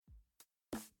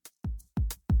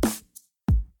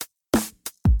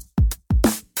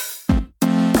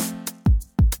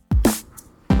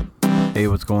Hey,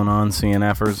 what's going on,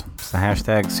 CNFers? It's the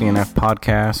hashtag CNF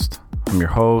podcast. I'm your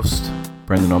host,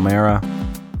 Brendan O'Mara.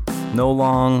 No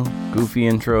long, goofy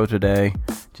intro today.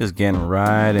 Just getting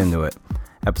right into it.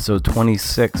 Episode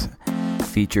 26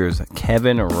 features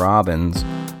Kevin Robbins,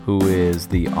 who is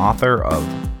the author of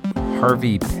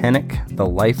Harvey Penick, The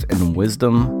Life and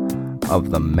Wisdom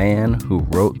of the Man Who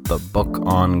Wrote the Book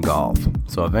on Golf.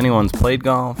 So if anyone's played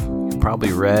golf, you've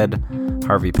probably read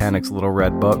Harvey Penick's Little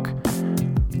Red Book.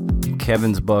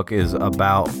 Kevin's book is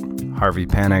about Harvey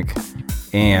Penick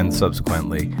and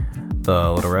subsequently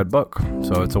the Little Red Book.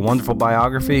 So it's a wonderful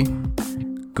biography.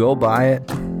 Go buy it.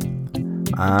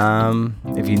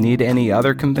 If you need any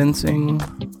other convincing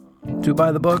to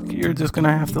buy the book, you're just going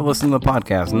to have to listen to the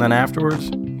podcast. And then afterwards,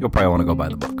 you'll probably want to go buy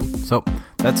the book. So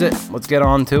that's it. Let's get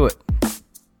on to it.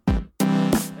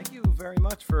 Thank you very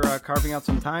much for carving out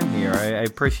some time here. I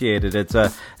appreciate it.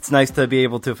 It's nice to be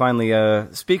able to finally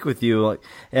speak with you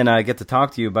and get to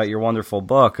talk to you about your wonderful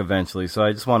book eventually. So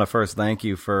I just want to first thank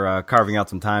you for carving out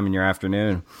some time in your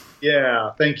afternoon.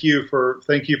 Yeah, thank you for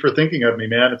thinking of me,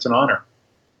 man. It's an honor.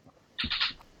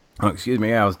 Oh, excuse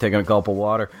me. I was taking a gulp of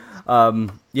water.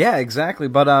 Yeah, exactly.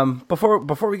 But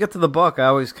before we get to the book, I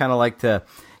always kind of like to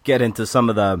get into some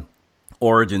of the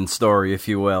origin story, if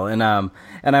you will. And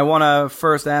I want to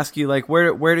first ask you, like,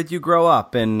 where did you grow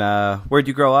up, and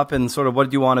sort of what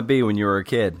did you want to be when you were a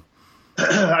kid?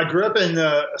 I grew up in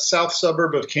a south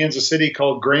suburb of Kansas City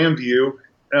called Grandview,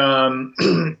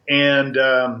 and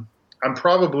I'm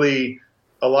probably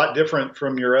a lot different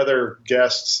from your other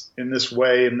guests in this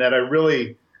way, in that I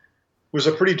really was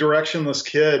a pretty directionless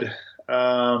kid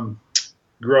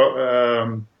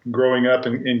growing up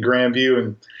in Grandview,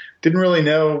 and didn't really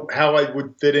know how I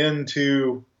would fit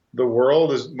into the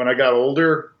world when I got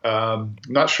older.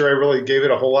 Not sure I really gave it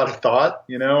a whole lot of thought.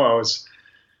 I was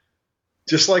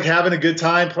just like having a good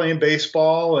time playing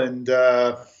baseball, and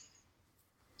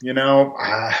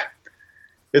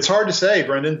it's hard to say,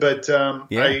 Brendan, but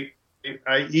I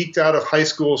eked out of high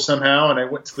school somehow, and I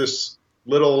went to this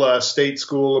little state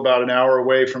school about an hour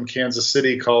away from Kansas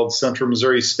City called Central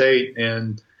Missouri State.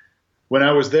 And when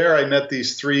I was there, I met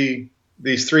these three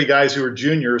guys who were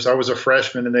juniors. I was a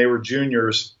freshman and they were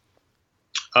juniors.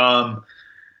 And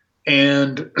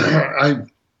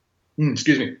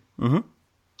excuse me. Mm-hmm.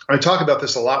 I talk about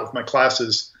this a lot with my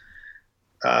classes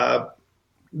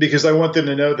because I want them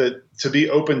to know that to be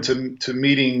open to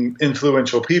meeting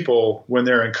influential people when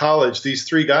they're in college. These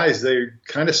three guys, they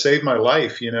kind of saved my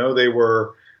life.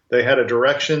 They had a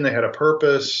direction, they had a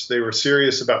purpose, they were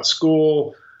serious about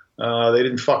school. They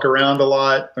didn't fuck around a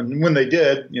lot. And when they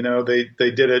did,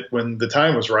 they did it when the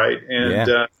time was right.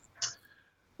 And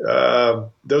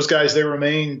those guys, they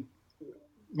remain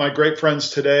my great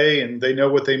friends today, and they know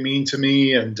what they mean to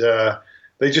me. And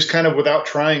they just kind of, without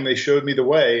trying, they showed me the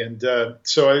way. And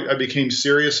so I became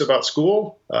serious about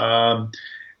school.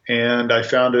 And I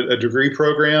found a degree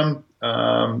program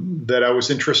that I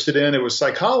was interested in. It was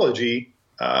psychology.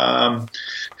 And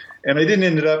I didn't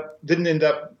end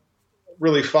up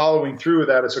really following through with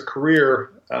that as a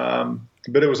career,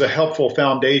 but it was a helpful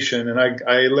foundation. And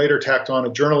I later tacked on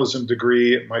a journalism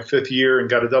degree at my fifth year and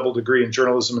got a double degree in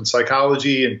journalism and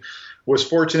psychology, and was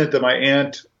fortunate that my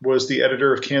aunt was the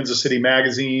editor of Kansas City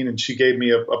Magazine, and she gave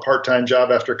me a part-time job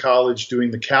after college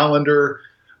doing the calendar.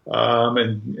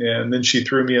 And then she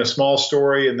threw me a small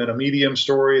story, and then a medium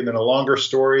story, and then a longer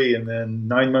story. And then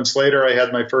 9 months later, I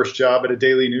had my first job at a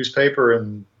daily newspaper,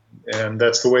 and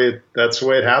that's the way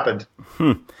it happened.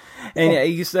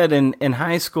 And you said in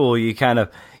high school you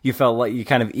felt like you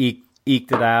kind of eked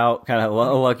it out, kind of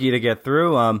lucky to get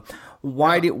through.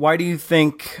 Why do you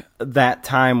think that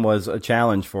time was a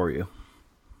challenge for you?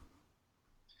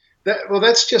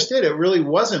 That's just it. It really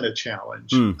wasn't a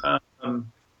challenge. I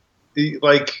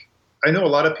know a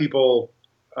lot of people,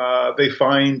 they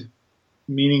find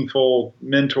meaningful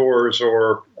mentors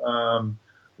or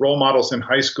role models in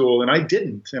high school, and I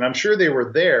didn't. And I'm sure they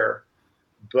were there,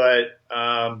 but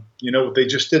they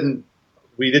just didn't.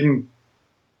 We didn't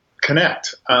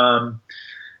connect.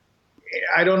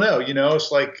 I don't know.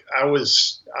 It's like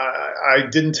I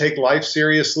didn't take life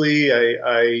seriously.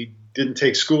 I didn't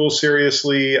take school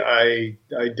seriously. I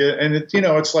did, and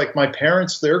it's like my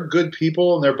parents. They're good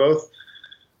people, and they're both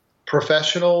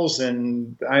professionals,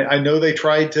 and I know they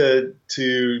tried to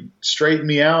straighten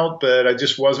me out, but I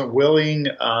just wasn't willing.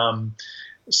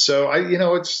 So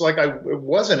it's like it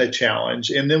wasn't a challenge.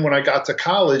 And then when I got to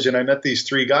college and I met these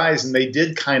three guys, and they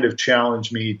did kind of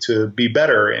challenge me to be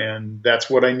better, and that's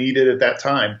what I needed at that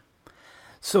time.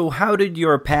 So how did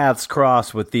your paths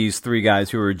cross with these three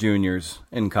guys who were juniors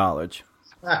in college?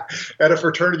 At a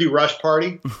fraternity rush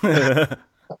party.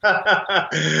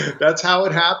 That's how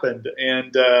it happened.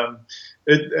 And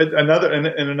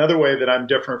another way that I'm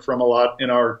different from a lot in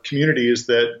our community is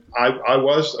that I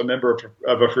was a member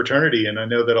of a fraternity, and I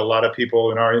know that a lot of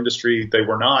people in our industry, they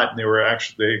were not, and they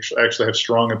actually have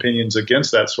strong opinions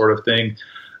against that sort of thing.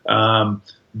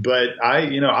 But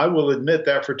I will admit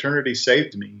that fraternity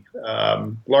saved me,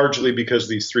 largely because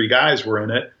these three guys were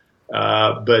in it.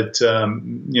 But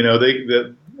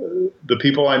the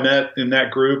people I met in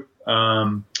that group,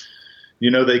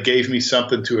 they gave me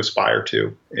something to aspire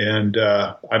to. And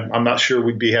I'm not sure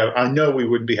I know we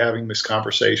wouldn't be having this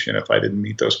conversation if I didn't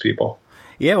meet those people.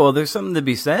 Yeah, well, there's something to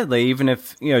be said, like, even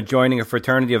if, joining a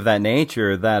fraternity of that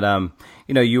nature, that,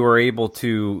 you were able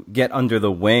to get under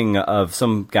the wing of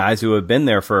some guys who have been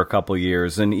there for a couple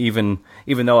years. And even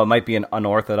though it might be an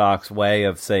unorthodox way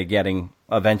of, say,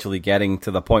 eventually getting to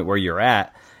the point where you're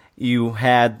at, you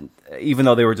had, even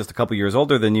though they were just a couple years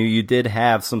older than you did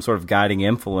have some sort of guiding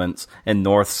influence and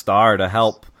North Star to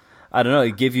help, I don't know,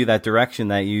 give you that direction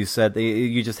that you said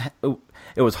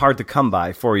it was hard to come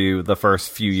by for you the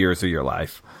first few years of your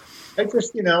life. I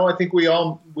think we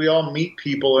all meet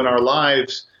people in our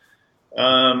lives,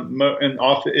 and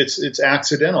often it's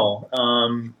accidental,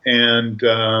 and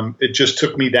it just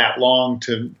took me that long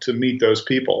to meet those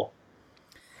people.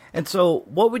 And so,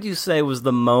 what would you say was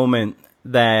the moment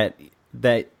that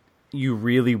you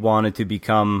really wanted to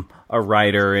become a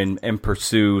writer and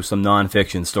pursue some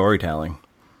nonfiction storytelling?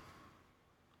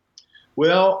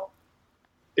 Well,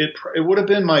 it would have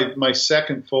been my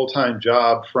second full-time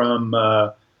job from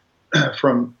I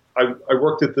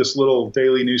worked at this little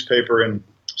daily newspaper in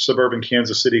suburban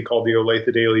Kansas City called the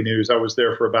Olathe Daily News. I was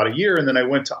there for about a year, and then I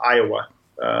went to Iowa,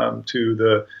 to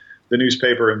the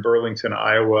newspaper in Burlington,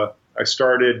 Iowa. I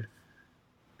started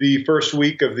the first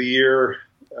week of the year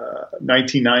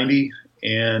 1990,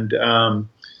 and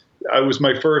it was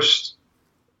my first,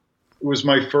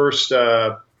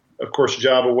 of course,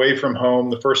 job away from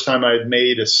home. The first time I had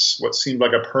made what seemed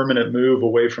like a permanent move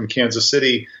away from Kansas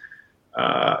City.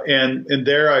 And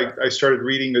there I started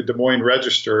reading the Des Moines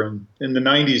Register. And in the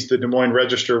 90s, the Des Moines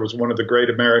Register was one of the great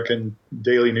American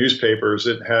daily newspapers.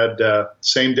 It had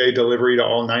same-day delivery to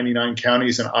all 99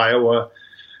 counties in Iowa.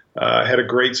 Had a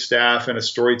great staff and a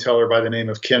storyteller by the name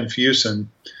of Ken Fusen.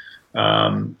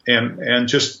 And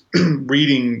just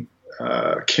reading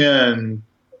Ken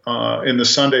in the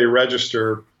Sunday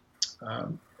Register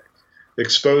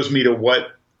exposed me to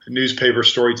what newspaper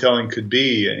storytelling could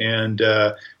be. And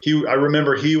I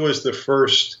remember he was the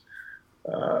first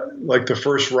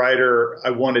writer I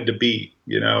wanted to be.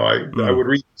 I would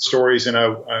read stories and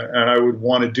I would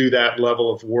want to do that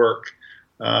level of work.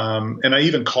 And I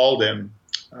even called him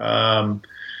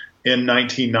in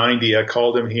 1990. I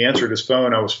called him. He answered his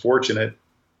phone. I was fortunate.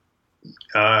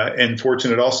 And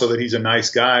fortunate also that he's a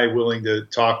nice guy, willing to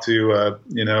talk to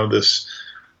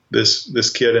this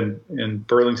kid in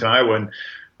Burlington, Iowa.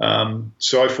 And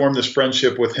so I formed this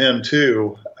friendship with him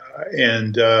too.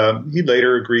 And he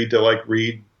later agreed to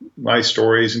read my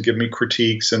stories and give me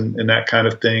critiques and that kind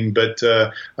of thing. But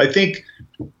I think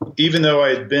even though I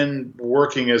had been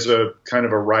working as a kind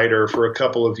of a writer for a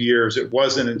couple of years, it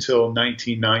wasn't until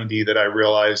 1990 that I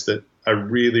realized that I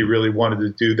really, really wanted to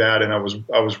do that, and I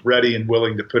was ready and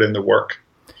willing to put in the work.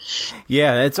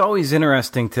 Yeah, it's always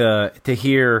interesting to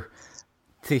hear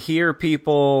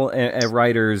people and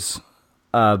writers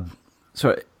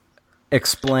sort of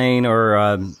explain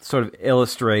or sort of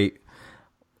illustrate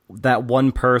that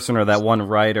one person or that one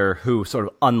writer who sort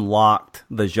of unlocked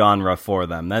the genre for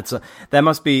them. That's a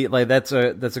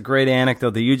great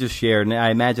anecdote that you just shared. And I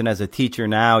imagine as a teacher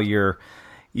now, you're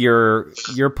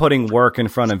putting work in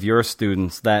front of your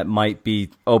students that might be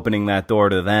opening that door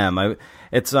to them.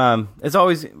 It's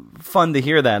always fun to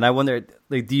hear that. And I wonder,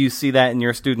 do you see that in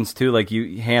your students too? Like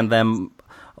you hand them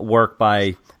work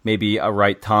by maybe a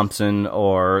Wright Thompson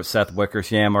or Seth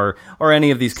Wickersham or any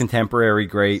of these contemporary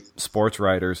great sports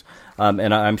writers,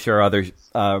 and I'm sure other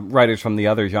writers from the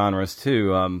other genres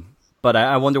too. But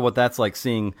I wonder what that's like,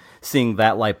 seeing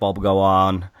that light bulb go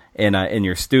on in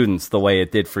your students the way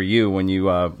it did for you when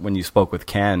you spoke with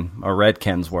Ken or read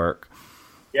Ken's work.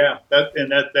 Yeah,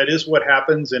 that is what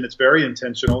happens, and it's very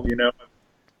intentional.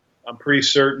 I'm pretty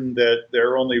certain that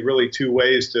there are only really two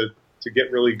ways to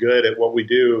get really good at what we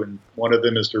do, and one of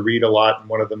them is to read a lot, and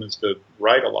one of them is to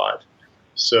write a lot.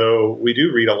 So we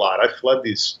do read a lot. I flood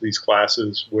these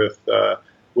classes with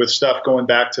stuff going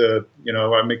back to,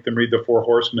 I make them read the Four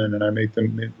Horsemen, and I make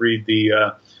them read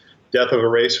the Death of a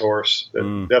Racehorse.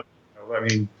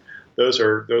 Those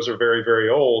are very, very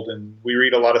old, and we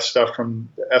read a lot of stuff from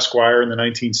Esquire in the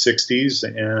 1960s,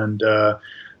 and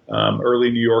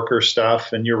early New Yorker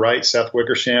stuff. And you're right, Seth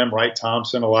Wickersham, Wright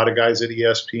Thompson, a lot of guys at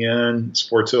ESPN,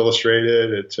 Sports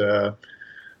Illustrated, at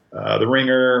The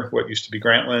Ringer, what used to be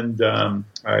Grantland.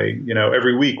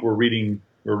 Every week we're reading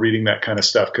that kind of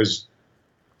stuff because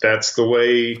that's the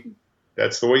way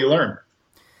you learn.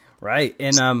 Right.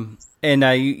 And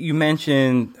you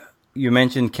mentioned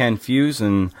Ken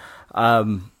Fusen.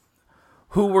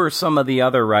 Who were some of the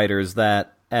other writers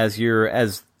that, as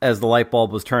the light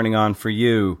bulb was turning on for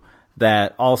you,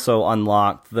 that also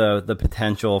unlocked the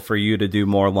potential for you to do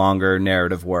more longer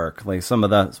narrative work? Like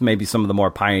maybe some of the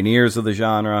more pioneers of the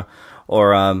genre,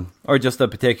 or just a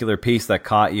particular piece that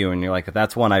caught you and you're like,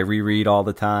 that's one I reread all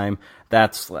the time.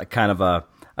 That's like kind of a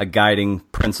guiding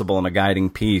principle and a guiding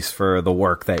piece for the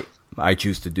work that I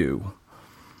choose to do.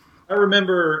 I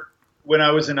remember when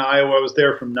I was in Iowa, I was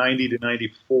there from 90 to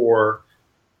 94,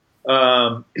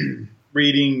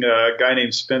 reading a guy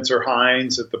named Spencer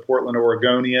Hines at the Portland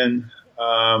Oregonian.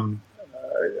 I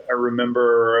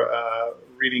remember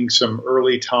reading some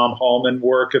early Tom Hallman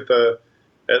work at the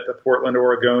Portland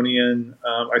Oregonian.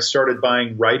 I started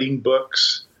buying writing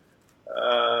books.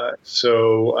 I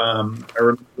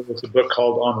remember there was a book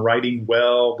called On Writing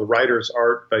Well, The Writer's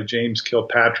Art by James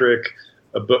Kilpatrick,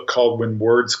 a book called When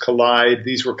Words Collide.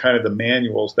 These were kind of the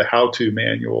manuals, the how-to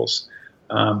manuals.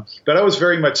 But I was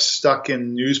very much stuck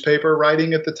in newspaper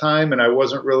writing at the time, and I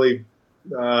wasn't really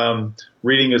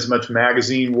reading as much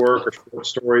magazine work or short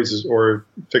stories or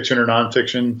fiction or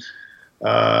nonfiction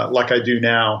like I do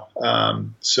now.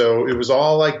 So it was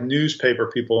all like newspaper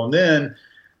people. And then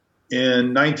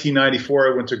in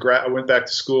 1994, I went back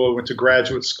to school. I went to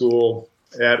graduate school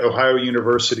at Ohio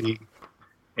University,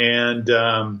 and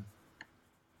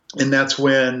that's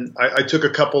when I took a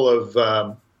couple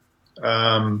of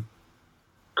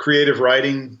creative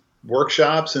writing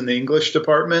workshops in the English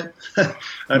department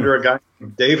under a guy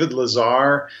named David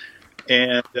Lazar,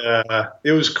 and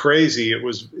it was crazy. It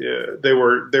was they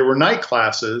were night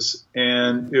classes,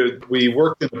 and we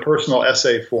worked in the personal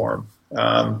essay form.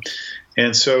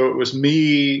 And so it was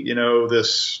me,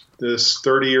 this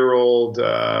 30-year-old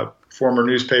former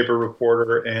newspaper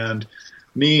reporter, and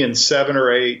me and 7 or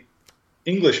 8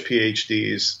 English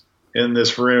PhDs in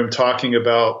this room talking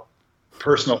about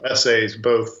personal essays,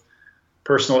 both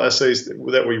personal essays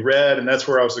that we read, and that's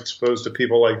where I was exposed to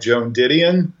people like Joan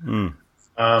Didion.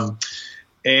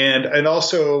 And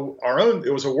also our own.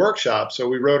 It was a workshop, so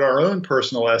we wrote our own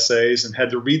personal essays and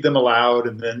had to read them aloud,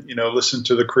 and then listen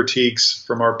to the critiques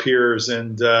from our peers.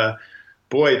 And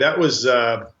boy, that was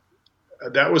a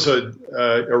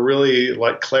really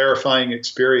like clarifying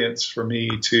experience for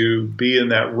me to be in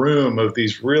that room of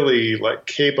these really like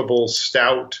capable,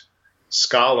 stout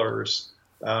scholars,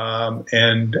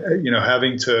 and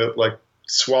having to like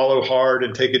swallow hard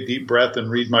and take a deep breath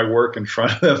and read my work in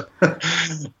front of them.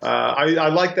 I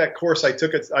like that course. I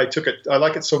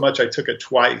like it so much I took it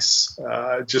twice,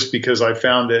 just because I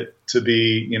found it to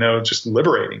be, just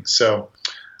liberating. So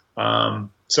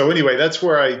anyway, that's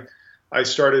where I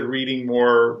started reading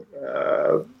more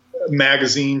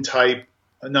magazine type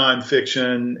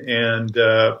nonfiction and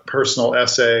personal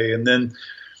essay. And then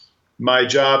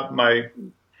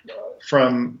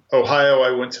from Ohio, I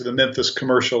went to the Memphis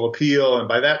Commercial Appeal, and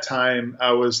by that time,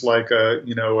 I was like a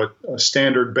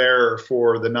standard bearer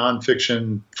for the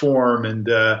nonfiction form, and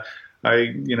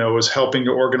I was helping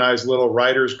to organize little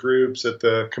writers groups at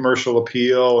the Commercial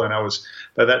Appeal, and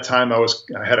by that time I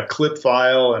had a clip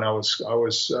file, and I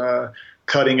was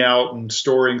cutting out and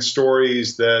storing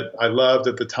stories that I loved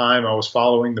at the time. I was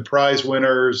following the prize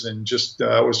winners, and just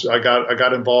I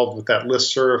got involved with that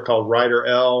listserv called Writer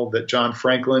L that John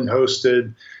Franklin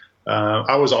hosted.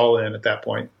 I was all in at that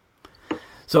point.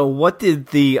 So what did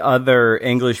the other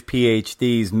English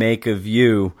PhDs make of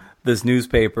you, this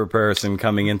newspaper person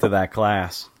coming into that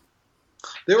class?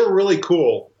 They were really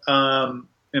cool. And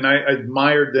I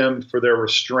admired them for their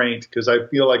restraint, because I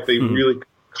feel like they really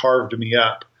carved me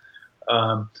up.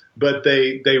 But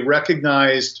they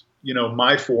recognized,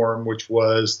 my form, which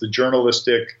was the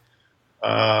journalistic,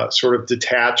 sort of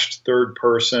detached third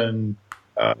person,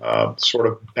 sort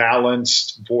of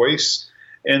balanced voice.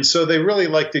 And so they really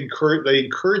they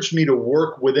encouraged me to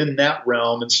work within that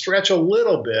realm and stretch a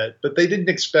little bit, but they didn't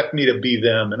expect me to be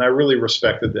them. And I really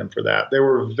respected them for that.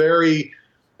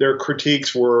 Their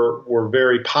critiques were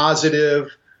very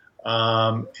positive.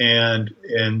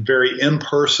 And very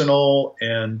impersonal,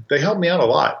 and they helped me out a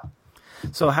lot.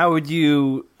 So how would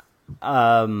you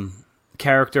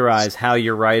characterize how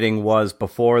your writing was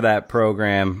before that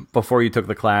program, before you took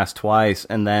the class twice,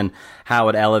 and then how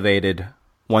it elevated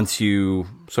once you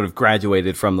sort of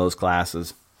graduated from those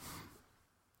classes?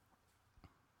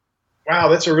 Wow,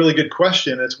 that's a really good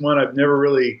question. It's one I've never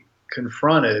really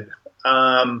confronted.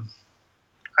 I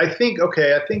think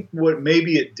what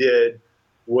maybe it did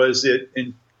was it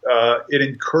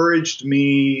encouraged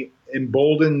me,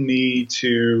 emboldened me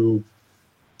to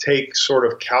take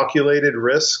sort of calculated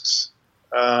risks,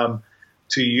 to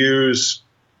use,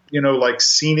 like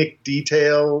scenic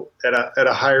detail at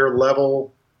a higher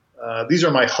level. These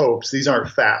are my hopes. These aren't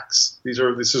facts.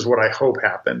 This is what I hope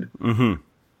happened. Mm-hmm.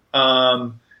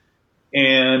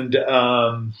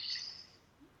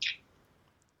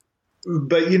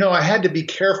 But I had to be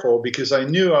careful because I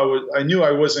knew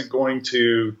I wasn't going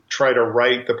to try to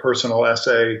write the personal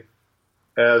essay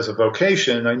as a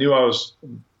vocation. I knew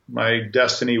my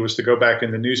destiny was to go back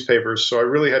into newspapers. So I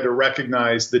really had to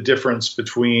recognize the difference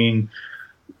between,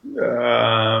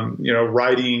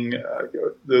 writing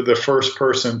the first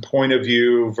person point of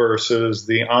view versus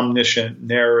the omniscient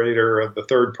narrator of the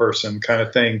third person kind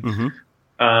of thing.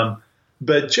 Mm-hmm.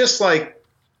 But just like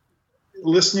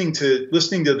listening to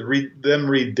them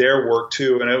read their work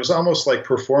too, and it was almost like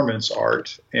performance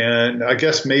art. And I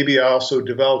guess maybe I also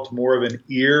developed more of an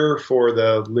ear for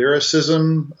the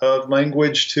lyricism of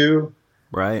language too.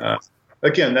 Right.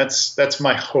 Again, that's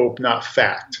my hope, not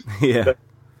fact. Yeah.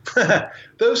 But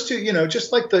those two,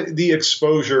 just like the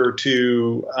exposure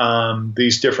to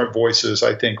these different voices,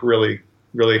 I think really,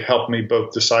 really helped me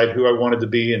both decide who I wanted to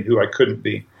be and who I couldn't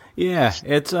be. Yeah,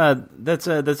 it's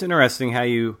that's interesting how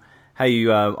you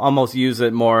almost use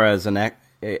it more as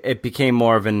it became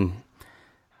more of an,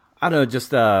 I don't know,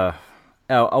 just a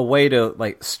way to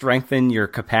like strengthen your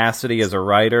capacity as a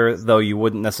writer, though you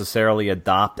wouldn't necessarily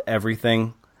adopt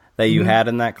everything that you had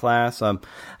in that class.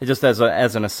 Just as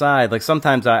an aside, like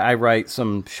sometimes I write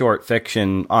some short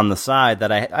fiction on the side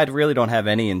that I really don't have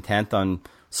any intent on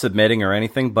submitting or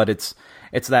anything, but it's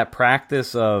that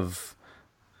practice of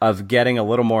getting a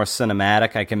little more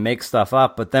cinematic. I can make stuff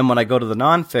up, but then when I go to the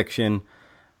nonfiction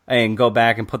and go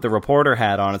back and put the reporter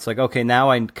hat on, it's like, okay, now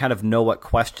I kind of know what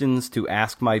questions to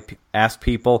ask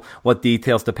people, what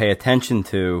details to pay attention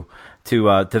to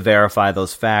verify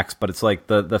those facts. But it's like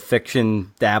the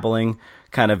fiction dabbling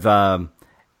kind of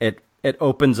it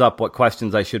opens up what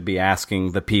questions I should be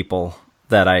asking the people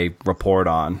that I report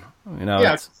on.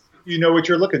 Yeah, you know what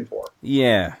you're looking for.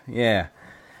 Yeah.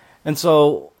 And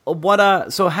so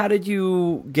so how did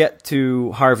you get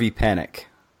to Harvey Penick?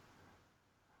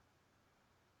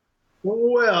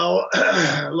 Well,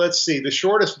 let's see. The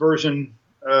shortest version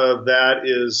of that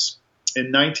is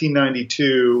in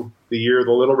 1992, the year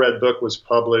the Little Red Book was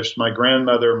published. My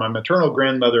maternal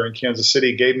grandmother in Kansas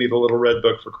City gave me the Little Red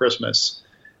Book for Christmas.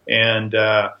 And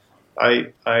I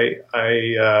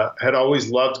had always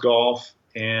loved golf,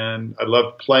 and I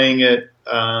loved playing it.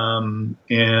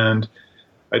 And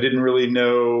I didn't really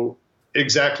know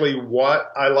exactly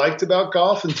what I liked about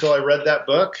golf until I read that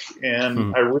book.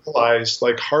 And I realized,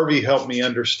 like, Harvey helped me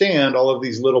understand all of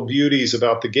these little beauties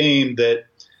about the game that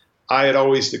I had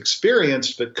always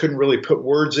experienced but couldn't really put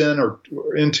words in or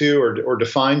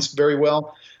define very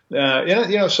well.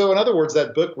 So in other words,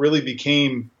 that book really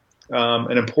became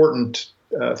an important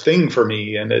thing for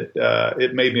me, and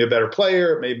it made me a better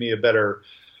player. It made me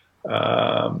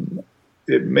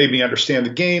it made me understand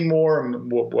the game more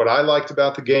and what I liked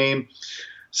about the game.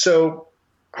 So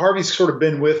Harvey's sort of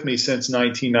been with me since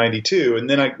 1992. And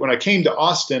then when I came to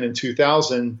Austin in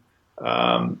 2000,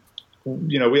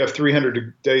 we have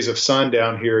 300 days of sun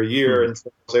down here a year. And so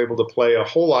I was able to play a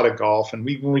whole lot of golf. And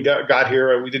when we got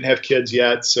here, we didn't have kids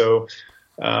yet. So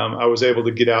I was able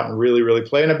to get out and really, really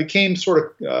play. And I became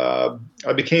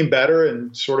better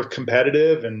and sort of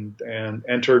competitive and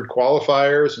entered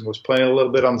qualifiers and was playing a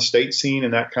little bit on the state scene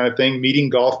and that kind of thing, meeting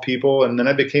golf people. And then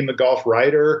I became a golf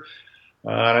writer.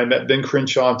 And I met Ben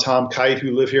Crenshaw and Tom Kite,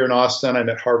 who live here in Austin. I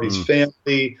met Harvey's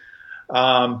family.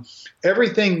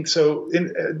 Everything. So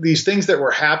these things that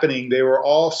were happening, they were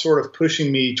all sort of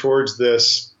pushing me towards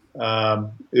this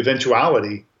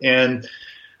eventuality. And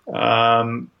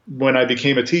when I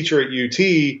became a teacher at UT,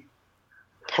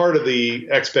 part of the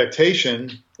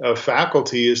expectation of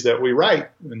faculty is that we write,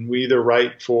 and we either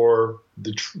write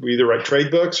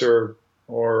trade books or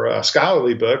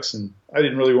scholarly books. And I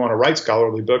didn't really want to write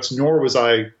scholarly books, nor was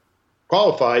I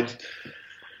qualified.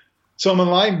 So I'm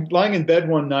lying in bed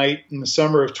one night in the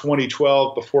summer of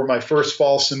 2012 before my first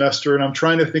fall semester, and I'm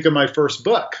trying to think of my first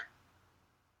book.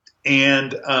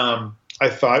 And I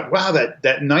thought, wow, that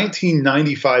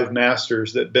 1995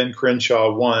 Masters that Ben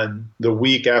Crenshaw won the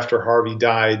week after Harvey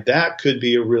died, that could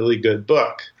be a really good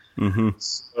book. Mm-hmm.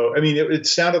 So, I mean, it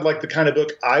sounded like the kind of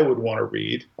book I would want to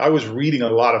read. I was reading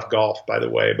a lot of golf, by the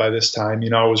way, by this time.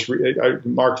 I was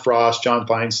Mark Frost, John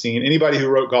Feinstein, anybody who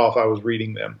wrote golf, I was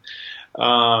reading them.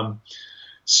 So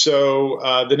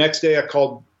the next day I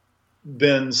called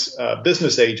Ben's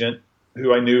business agent,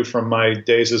 who I knew from my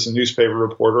days as a newspaper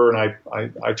reporter, and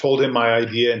I told him my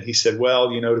idea, and he said, well,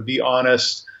 to be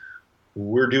honest,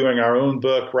 we're doing our own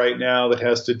book right now that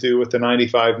has to do with the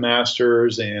 95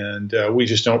 Masters, and we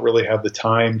just don't really have the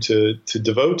time to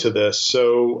devote to this.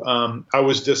 So I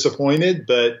was disappointed,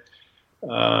 but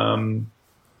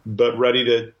ready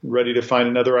to find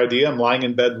another idea. I'm lying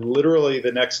in bed literally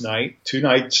the next night, 2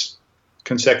 nights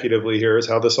consecutively here is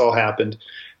how this all happened.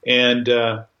 And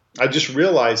I just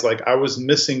realized I was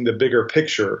missing the bigger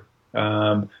picture.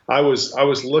 I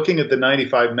was looking at the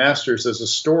 95 Masters as a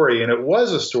story, and it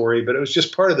was a story, but it was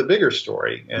just part of the bigger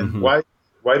story. And why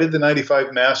did the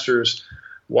 95 Masters,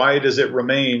 why does it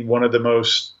remain one of the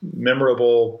most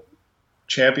memorable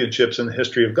championships in the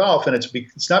history of golf? And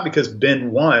it's not because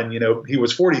Ben won. He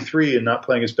was 43 and not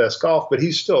playing his best golf, but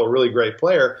he's still a really great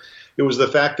player. It was the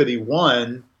fact that he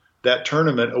won that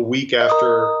tournament a week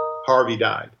after Harvey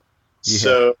died.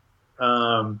 Yeah.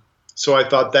 So I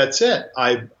thought, that's it.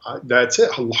 That's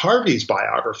it. Harvey's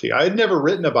biography. I had never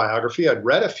written a biography. I'd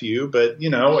read a few, but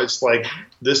it's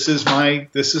this is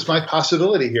my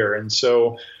possibility here. And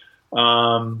so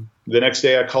the next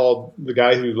day I called the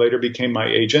guy who later became my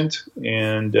agent,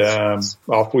 and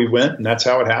off we went, and that's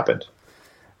how it happened.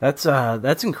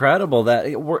 That's incredible. That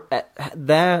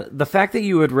the fact that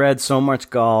you had read so much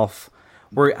golf.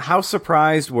 How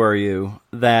surprised were you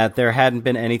that there hadn't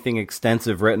been anything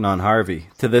extensive written on Harvey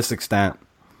to this extent?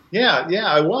 Yeah,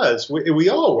 I was. We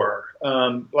all were.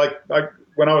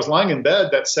 When I was lying in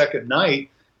bed that second night,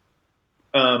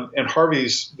 and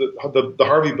the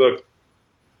Harvey book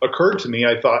occurred to me,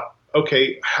 I thought,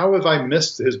 okay, how have I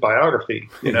missed his biography?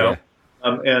 Yeah.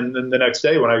 And then the next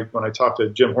day when I talked to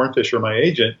Jim Hornfisher, my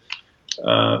agent,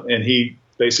 and he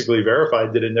basically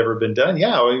verified that it had never been done.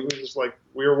 Yeah, it was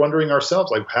we were wondering ourselves,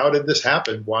 how did this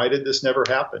happen? Why did this never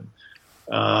happen?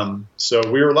 So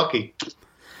we were lucky.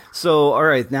 So, all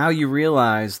right, now you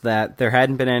realize that there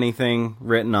hadn't been anything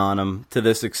written on him to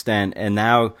this extent, and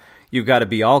now you've got to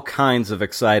be all kinds of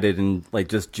excited and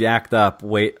just jacked up,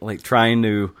 trying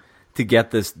to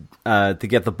get this to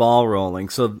get the ball rolling.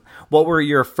 So, what were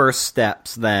your first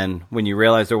steps then when you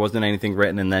realized there wasn't anything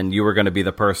written, and then you were going to be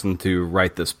the person to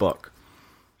write this book?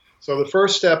 So the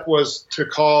first step was to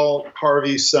call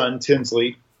Harvey's son,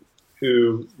 Tinsley,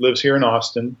 who lives here in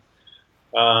Austin.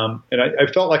 And I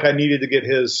felt like I needed to get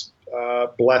his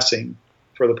blessing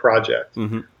for the project.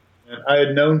 Mm-hmm. And I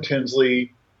had known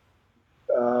Tinsley.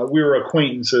 We were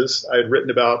acquaintances. I had written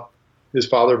about his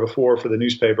father before for the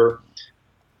newspaper.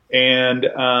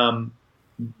 And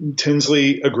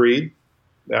Tinsley agreed.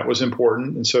 That was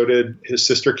important. And so did his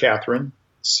sister, Catherine.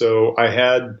 So I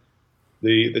had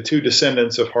the 2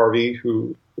 descendants of Harvey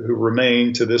who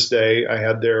remain to this day. I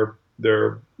had their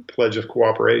pledge of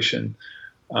cooperation.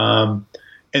 And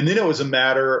then it was a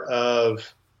matter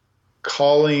of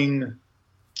calling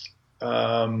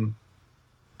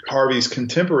Harvey's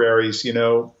contemporaries.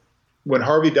 When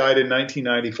Harvey died in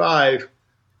 1995,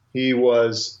 he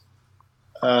was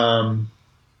 90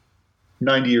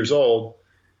 years old.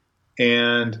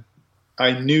 And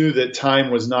I knew that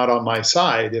time was not on my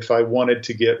side if I wanted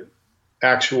to get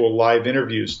actual live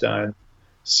interviews done.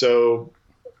 So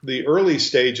the early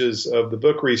stages of the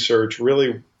book research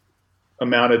really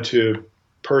amounted to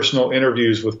personal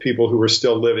interviews with people who were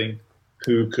still living,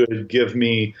 who could give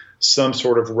me some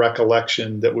sort of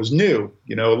recollection that was new.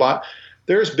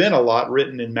 There's been a lot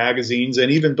written in magazines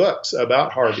and even books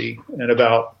about Harvey and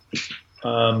about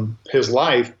his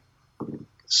life.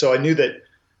 So I knew that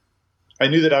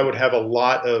I would have a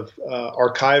lot of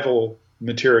archive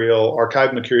material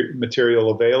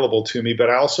available to me,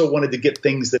 but I also wanted to get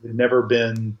things that had never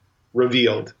been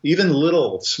revealed, even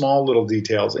small little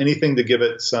details, anything to give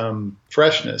it some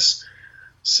freshness.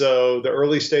 So the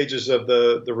early stages of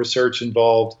the research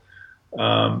involved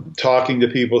talking to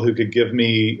people who could give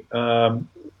me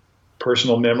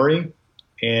personal memory,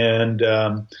 and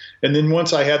then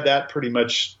once I had that pretty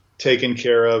much taken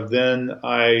care of, then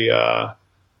I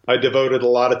devoted a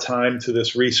lot of time to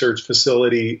this research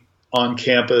facility on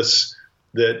campus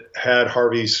that had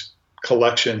Harvey's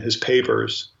collection, his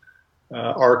papers,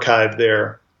 archived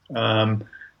there. And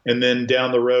then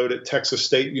down the road at Texas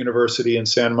State University in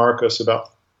San Marcos,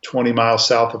 about 20 miles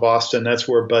south of Austin, that's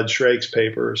where Bud Schrake's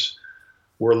papers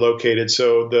were located.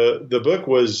 So the book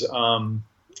was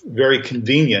very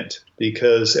convenient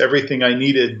because everything I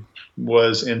needed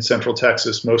was in Central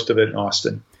Texas, most of it in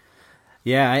Austin.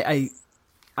 Yeah,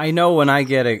 I know when I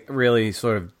get really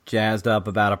sort of jazzed up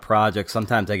about a project,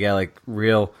 sometimes I get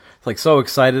so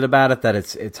excited about it that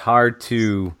it's hard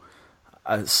to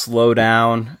slow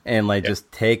down and like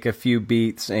just take a few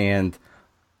beats and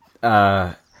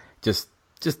just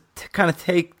kind of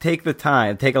take the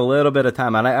time, take a little bit of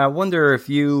time. And I wonder if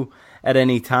you at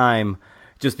any time,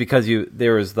 just because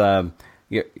there was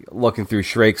you're looking through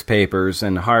Schrake's papers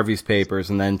and Harvey's papers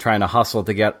and then trying to hustle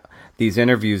to get these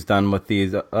interviews done with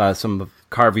these some of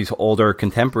Harvey's older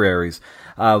contemporaries.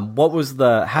 What was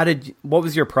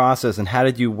your process, and how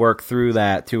did you work through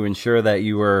that to ensure that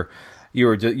you were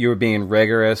being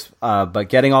rigorous, but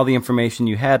getting all the information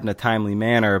you had in a timely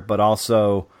manner, but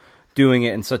also doing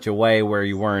it in such a way where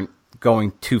you weren't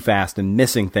going too fast and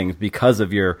missing things because of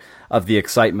the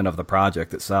excitement of the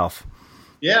project itself?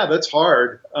 Yeah, that's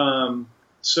hard. But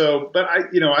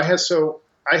I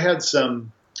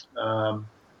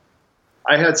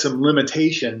had some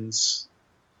limitations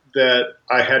that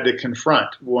I had to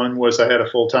confront. One was I had a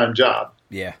full-time job.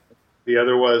 Yeah. The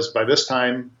other was, by this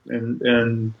time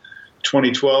in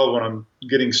 2012, when I'm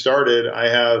getting started, I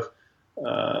have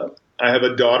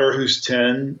a daughter who's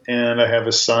 10 and I have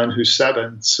a son who's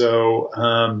 7. So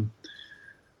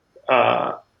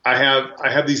I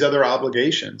have these other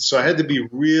obligations. So I had to be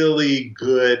really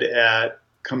good at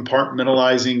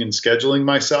compartmentalizing and scheduling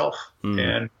myself.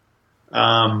 And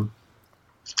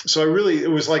so it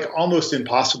was like almost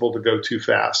impossible to go too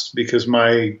fast because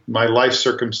my life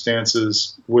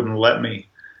circumstances wouldn't let me.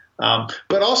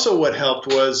 But also what helped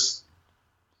was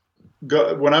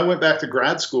when I went back to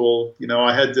grad school,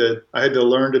 I had to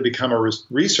learn to become a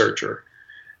researcher.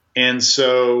 And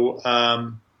so,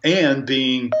 and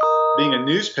being a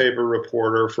newspaper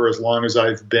reporter for as long as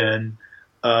I've been,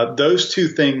 those two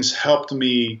things helped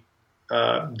me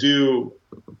do,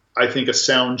 I think, a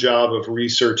sound job of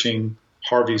researching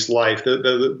Harvey's life.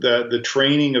 The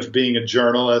training of being a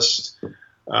journalist,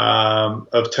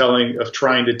 of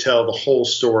trying to tell the whole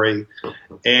story,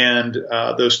 and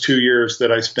those 2 years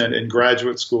that I spent in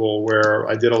graduate school, where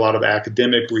I did a lot of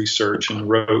academic research and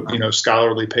wrote,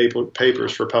 scholarly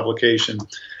papers for publication.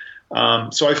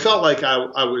 So I felt like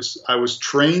I was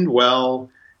trained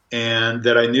well, and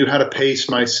that I knew how to pace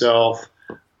myself,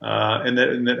 and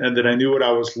that I knew what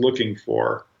I was looking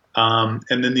for.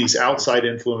 And then these outside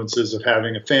influences of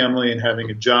having a family and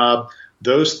having a job,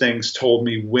 those things told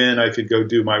me when I could go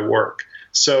do my work.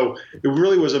 So it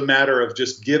really was a matter of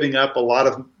just giving up a lot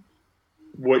of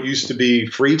what used to be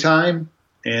free time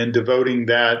and devoting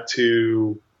that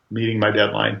to meeting my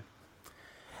deadline.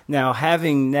 Now,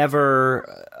 having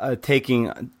never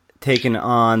taken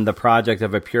on the project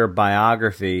of a pure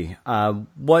biography,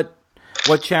 what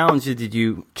challenges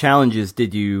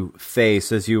did you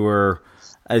face as you were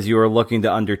looking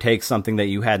to undertake something that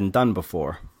you hadn't done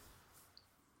before?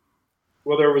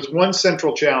 Well, there was one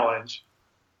central challenge,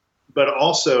 but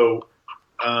also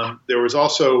there was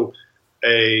also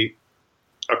a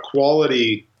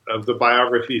quality of the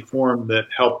biography form that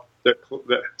helped that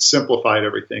simplified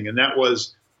everything, and that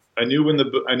was I knew when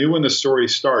the story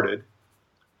started,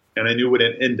 and I knew when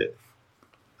it ended.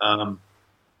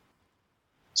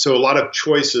 So a lot of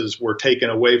choices were taken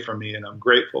away from me, and I'm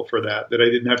grateful for that I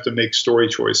didn't have to make story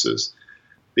choices,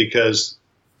 because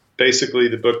basically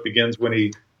the book begins when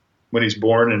he's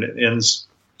born and it ends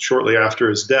shortly after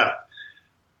his death.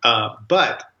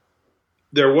 But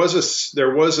there was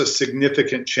a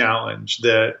significant challenge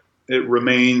that it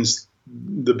remains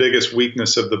the biggest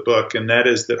weakness of the book, and that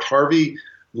is that Harvey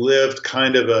lived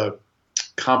kind of a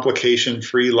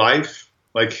complication-free life.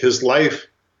 Like, his life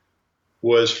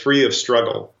was free of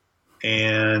struggle.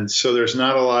 And so there's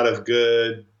not a lot of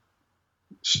good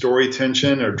story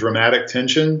tension or dramatic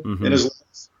tension in his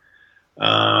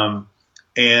life.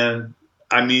 And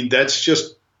I mean, that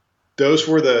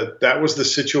was the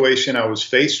situation I was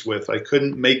faced with. I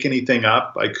couldn't make anything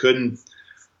up. I couldn't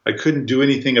do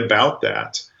anything about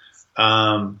that.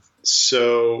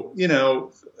 So,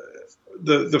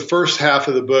 the first half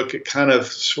of the book, it kind of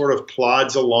sort of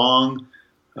plods along.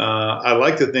 I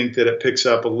like to think that it picks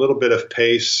up a little bit of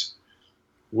pace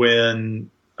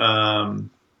when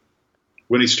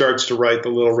he starts to write the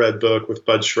Little Red Book with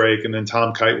Bud Shrake, and then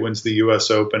Tom Kite wins the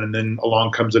U.S. Open, and then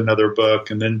along comes another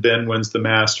book, and then Ben wins the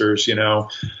Masters.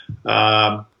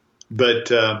 But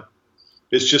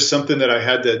it's just something that I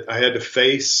had to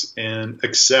face and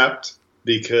accept,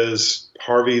 because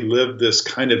Harvey lived this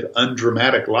kind of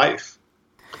undramatic life.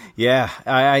 Yeah,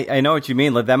 I know what you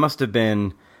mean. That must have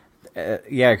been,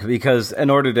 because in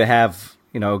order to have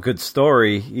a good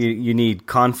story, you need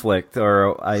conflict,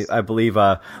 or I believe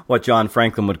what John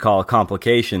Franklin would call a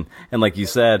complication. And like you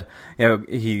said,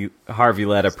 Harvey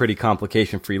led a pretty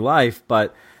complication-free life,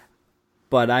 but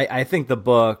I think the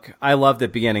book, I loved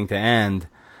it beginning to end.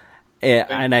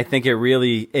 And I think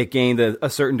it gained a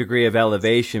certain degree of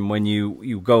elevation when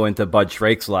you go into Bud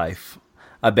Schrake's life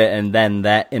a bit, and then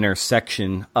that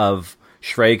intersection of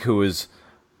Shrake, who is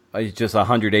just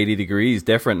 180 degrees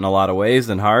different in a lot of ways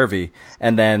than Harvey,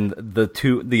 and then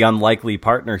the unlikely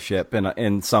partnership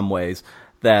in some ways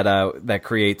that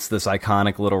creates this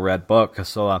iconic little red book.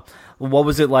 So what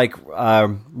was it like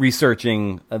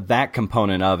researching that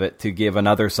component of it to give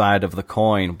another side of the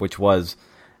coin, which was,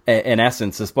 in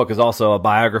essence, this book is also a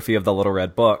biography of the Little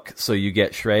Red Book, so you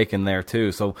get Shrake in there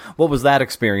too. So what was that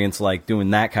experience like,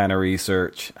 doing that kind of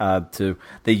research to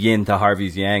the yin to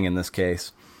Harvey's yang in this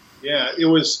case? Yeah, it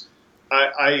was.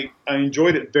 I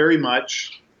enjoyed it very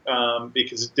much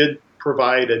because it did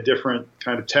provide a different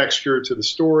kind of texture to the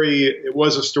story. It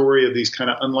was a story of these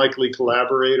kind of unlikely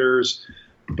collaborators.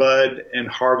 Bud and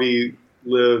Harvey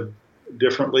lived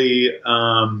differently.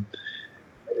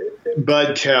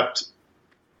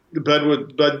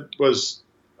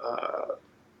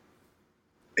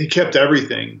 He kept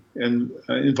everything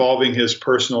involving his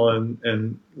personal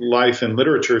and life and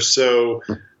literature. So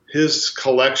his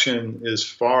collection is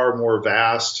far more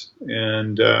vast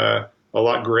and a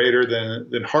lot greater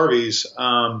than Harvey's.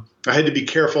 I had to be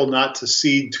careful not to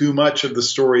cede too much of the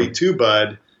story to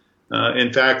Bud.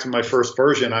 In fact, in my first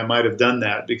version, I might have done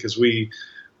that because we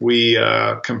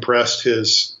compressed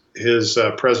his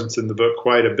presence in the book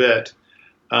quite a bit.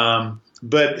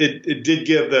 But it did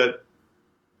give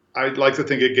I'd like to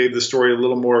think it gave the story a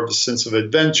little more of a sense of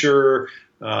adventure,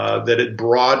 that it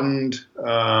broadened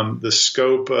the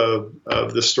scope of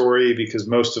the story, because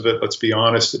most of it, let's be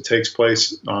honest, it takes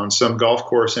place on some golf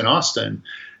course in Austin.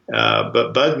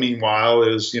 But Bud, meanwhile,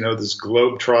 is, this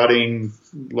globe-trotting,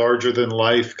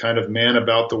 larger-than-life kind of man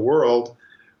about the world.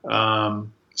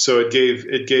 So I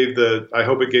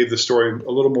hope it gave the story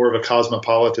a little more of a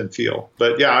cosmopolitan feel.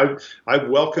 But yeah, I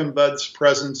welcome Bud's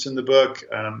presence in the book.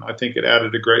 I think it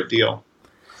added a great deal.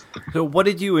 So what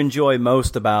did you enjoy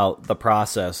most about the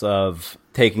process of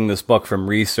taking this book from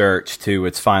research to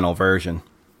its final version?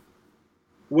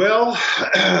 Well,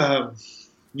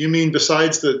 you mean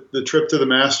besides the trip to the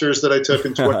Masters that I took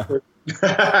in 2013?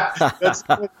 That's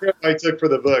the trip I took for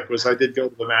the book. I did go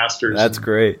to the Masters. That's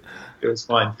great. It was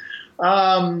fun.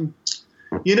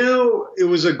 It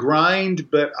was a grind,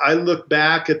 but I look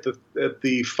back at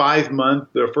the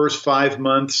first 5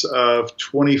 months of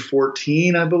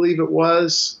 2014, I believe it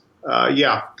was.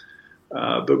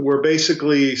 But we're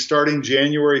basically starting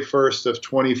January 1st of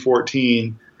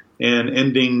 2014 and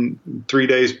ending 3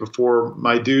 days before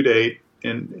my due date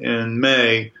in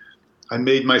May. I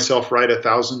made myself write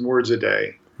 1,000 words a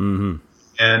day. Mm-hmm.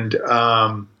 And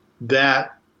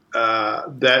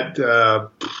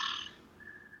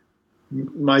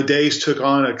my days took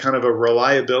on a kind of a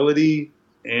reliability,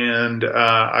 and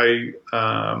I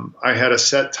had a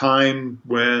set time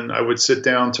when I would sit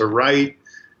down to write,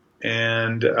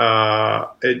 and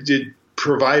it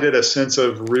provided a sense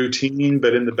of routine,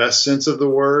 but in the best sense of the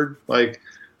word. I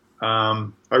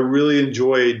really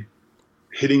enjoyed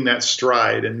hitting that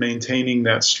stride and maintaining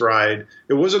that stride.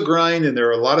 It was a grind, and there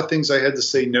were a lot of things I had to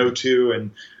say no to,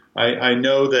 and I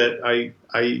know that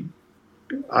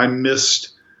I missed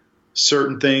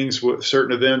certain things, with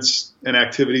certain events and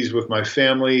activities with my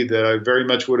family that I very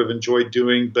much would have enjoyed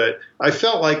doing. But I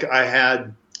felt like I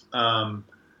had a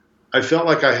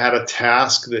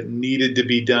task that needed to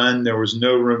be done. There was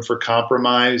no room for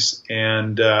compromise,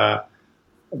 and that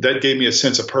gave me a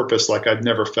sense of purpose like I'd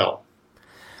never felt.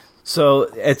 So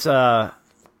it's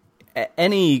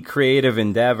any creative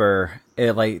endeavor,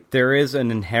 there is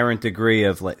an inherent degree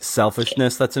of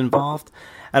selfishness that's involved.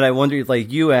 And I wonder,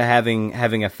 you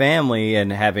having a family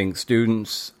and having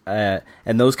students and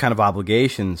those kind of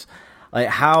obligations,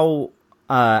 how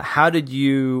did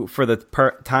you, for the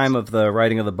time of the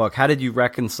writing of the book, how did you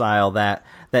reconcile that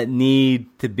need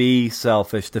to be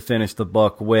selfish to finish the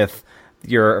book with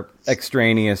your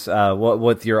extraneous,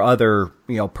 with your other,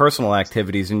 personal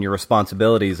activities and your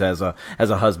responsibilities as a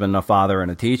husband, a father, and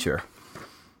a teacher?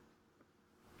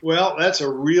 Well, that's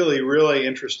a really, really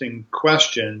interesting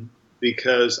question.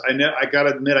 Because I got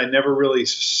to admit, I never really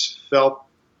felt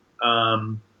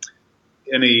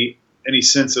any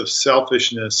sense of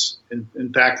selfishness.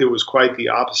 In fact, it was quite the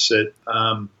opposite.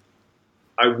 I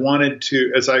wanted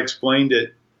to, as I explained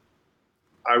it,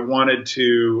 I wanted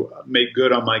to make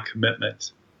good on my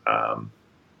commitment.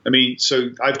 So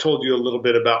I've told you a little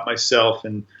bit about myself,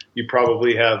 and you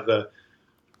probably have the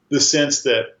sense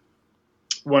that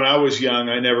when I was young,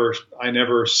 I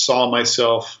never saw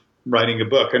myself writing a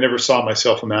book. I never saw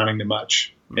myself amounting to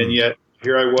much. Mm-hmm. And yet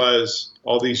here I was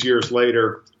all these years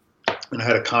later, and I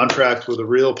had a contract with a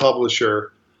real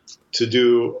publisher to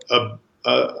do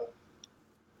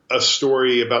a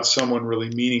story about someone really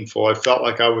meaningful. I felt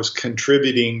like I was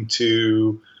contributing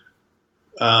to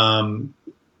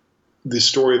the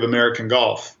story of American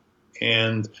golf,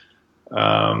 and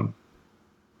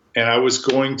I was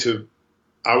going to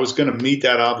meet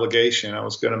that obligation. I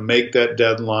was going to make that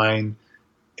deadline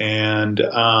and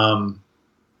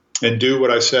do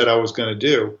what I said I was going to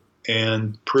do,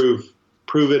 and prove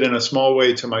it in a small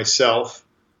way to myself,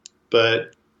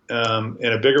 but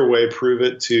in a bigger way, prove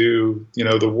it to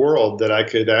the world that I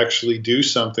could actually do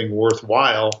something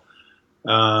worthwhile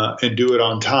and do it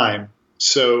on time.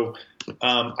 So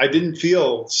I didn't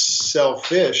feel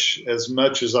selfish as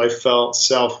much as I felt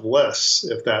selfless,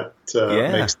 if that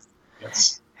makes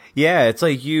sense. Yeah, it's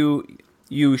like you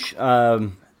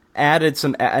added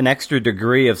an extra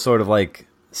degree of sort of like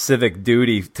civic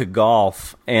duty to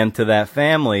golf and to that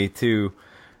family.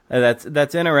 That's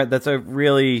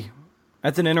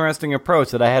an interesting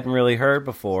approach that I hadn't really heard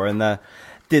before. And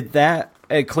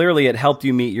clearly it helped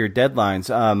you meet your deadlines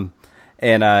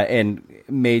and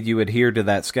made you adhere to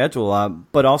that schedule.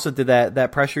 But also, did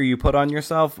that pressure you put on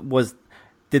yourself,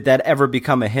 did that ever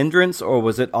become a hindrance, or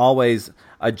was it always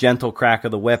a gentle crack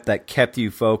of the whip that kept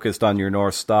you focused on your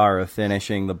North Star of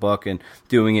finishing the book and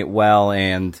doing it well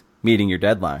and meeting your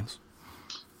deadlines?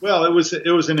 Well, it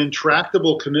was an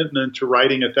intractable commitment to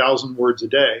writing 1,000 words a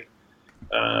day.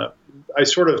 I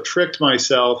sort of tricked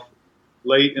myself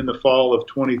late in the fall of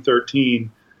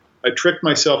 2013. I tricked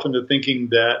myself into thinking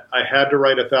that I had to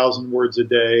write 1,000 words a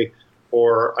day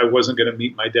or I wasn't going to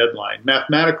meet my deadline.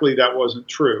 Mathematically, that wasn't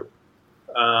true.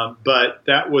 But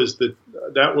that was the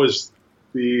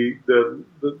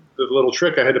little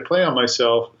trick I had to play on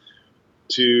myself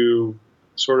to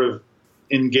sort of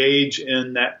engage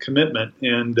in that commitment.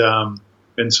 And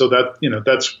so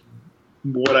that's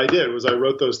what I did. Was I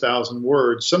wrote those 1,000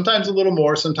 words, sometimes a little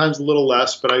more, sometimes a little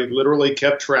less, but I literally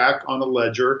kept track on a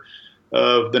ledger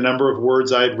of the number of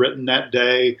words I had written that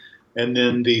day, and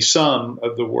then the sum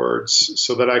of the words,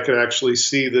 so that I could actually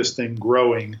see this thing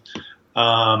growing.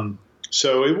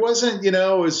 So it wasn't, it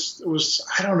was,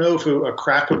 I don't know if a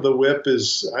crack of the whip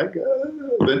is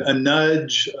a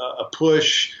nudge, a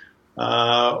push,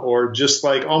 or just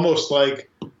almost like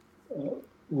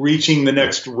reaching the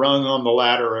next rung on the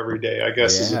ladder every day, I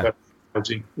guess is a better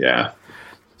analogy. Yeah.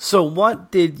 So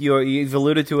what did you've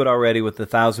alluded to it already with the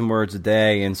 1,000 words a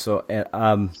day, and so,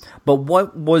 but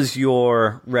what was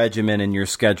your regimen and your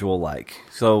schedule like?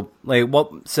 So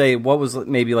what was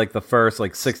maybe like the first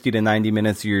 60 to 90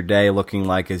 minutes of your day looking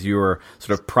like as you were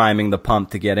sort of priming the pump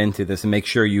to get into this and make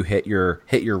sure you hit your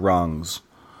rungs?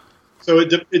 So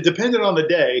it depended on the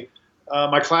day.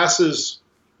 My classes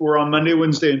were on Monday,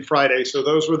 Wednesday, and Friday. So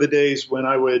those were the days when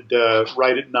I would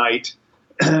write at night.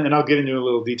 And I'll get into a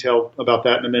little detail about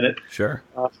that in a minute. Sure.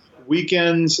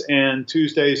 Weekends and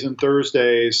Tuesdays and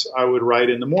Thursdays, I would write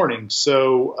in the morning.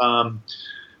 So on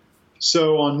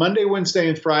Monday, Wednesday,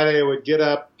 and Friday, I would get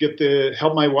up,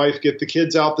 help my wife get the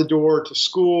kids out the door to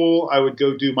school. I would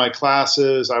go do my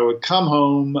classes. I would come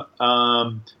home,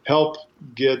 help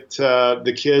get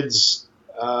the kids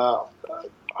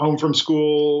home from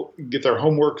school, get their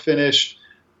homework finished,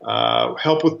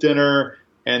 help with dinner.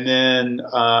 And then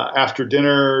after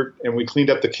dinner, and we cleaned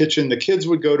up the kitchen, the kids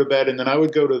would go to bed, and then I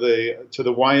would go to the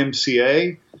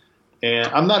YMCA. And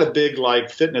I'm not a big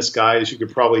fitness guy, as you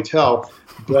could probably tell,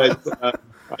 but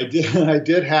I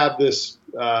did have this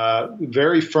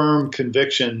very firm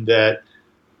conviction that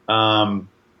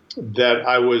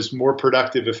I was more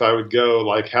productive if I would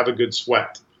go have a good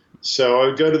sweat. So I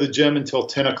would go to the gym until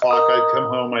 10 o'clock. I'd come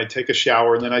home, I'd take a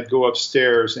shower, and then I'd go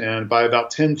upstairs. And by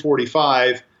about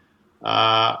 10:45.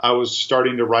 I was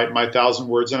starting to write my 1,000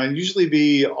 words, and I'd usually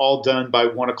be all done by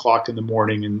 1 o'clock in the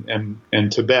morning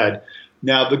and to bed.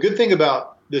 Now, the good thing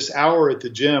about this hour at the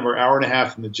gym, or hour and a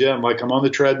half in the gym, I'm on the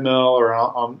treadmill or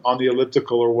on the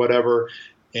elliptical or whatever,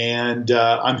 and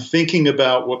I'm thinking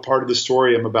about what part of the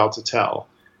story I'm about to tell.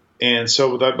 And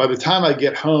so by the time I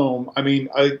get home,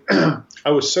 I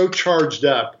was so charged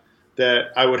up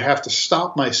that I would have to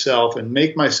stop myself and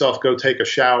make myself go take a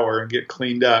shower and get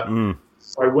cleaned up.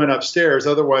 I went upstairs.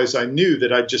 Otherwise, I knew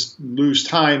that I'd just lose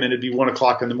time, and it'd be 1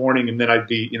 o'clock in the morning, and then I'd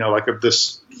be,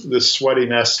 this sweaty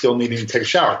mess, still needing to take a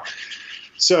shower.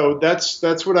 So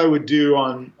that's what I would do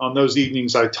on those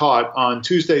evenings I taught. On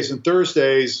Tuesdays and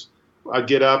Thursdays, I'd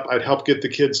get up, I'd help get the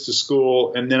kids to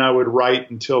school, and then I would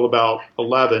write until about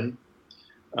 11.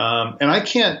 And I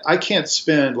can't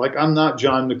spend, I'm not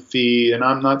John McPhee and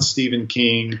I'm not Stephen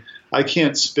King. I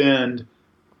can't spend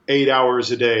 8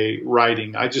 hours a day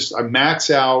writing. I max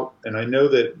out, and I know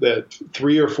that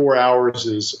 3 or 4 hours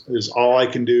is all I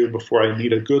can do before I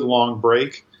need a good long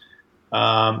break.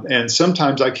 And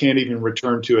sometimes I can't even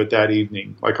return to it that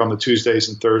evening. Like on the Tuesdays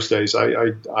and Thursdays,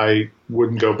 I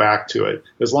wouldn't go back to it.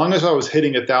 As long as I was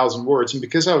hitting 1,000 words, and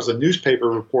because I was a newspaper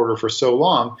reporter for so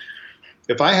long,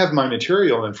 if I have my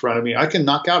material in front of me, I can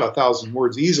knock out 1,000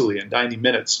 words easily in 90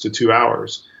 minutes to 2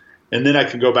 hours. And then I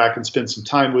can go back and spend some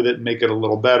time with it and make it a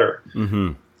little better.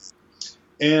 Mm-hmm.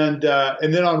 And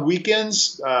then on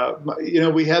weekends,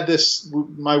 we had this,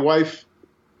 my wife,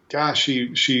 gosh,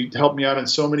 she helped me out in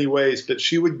so many ways, but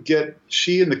she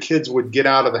and the kids would get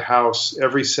out of the house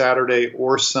every Saturday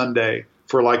or Sunday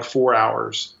for like 4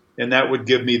 hours. And that would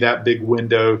give me that big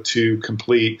window to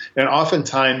complete. And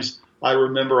oftentimes I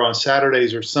remember on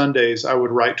Saturdays or Sundays, I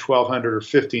would write 1,200 or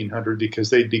 1,500 because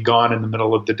they'd be gone in the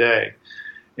middle of the day.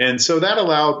 And so that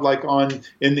allowed,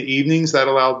 in the evenings, that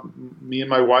allowed me and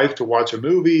my wife to watch a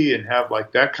movie and have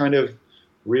like that kind of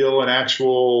real and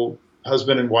actual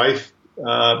husband and wife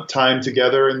time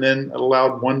together. And then it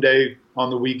allowed one day on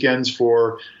the weekends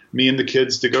for me and the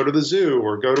kids to go to the zoo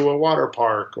or go to a water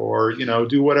park or,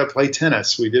 do whatever, play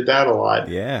tennis. We did that a lot.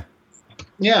 Yeah.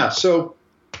 Yeah. So,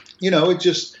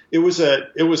 it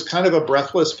was kind of a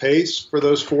breathless pace for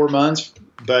those 4 months,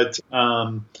 but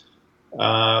I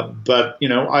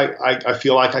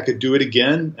feel like I could do it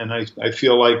again. And I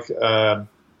feel like,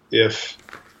 if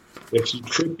you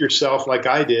trick yourself like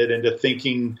I did into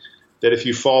thinking that if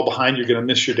you fall behind, you're going to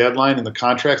miss your deadline and the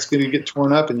contract's going to get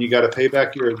torn up and you got to pay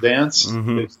back your advance,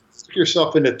 stick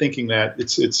yourself into thinking that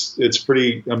it's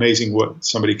pretty amazing what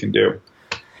somebody can do.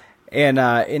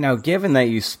 And, given that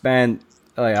you spent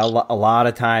a lot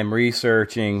of time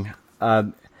researching,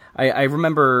 I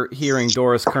remember hearing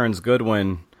Doris Kearns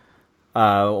Goodwin,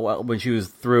 when she was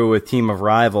through with Team of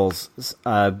Rivals,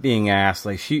 being asked,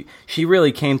 like she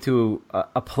really came to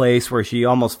a place where she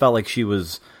almost felt like she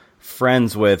was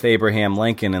friends with Abraham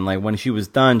Lincoln, and like when she was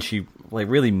done, she like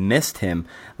really missed him,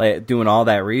 like doing all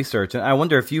that research. And I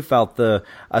wonder if you felt a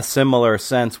similar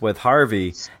sense with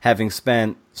Harvey, having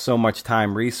spent so much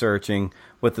time researching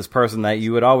with this person that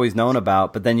you had always known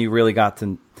about, but then you really got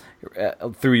to,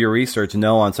 through your research,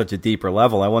 know on such a deeper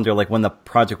level. I wonder, like, when the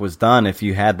project was done, if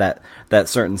you had that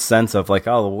certain sense of like,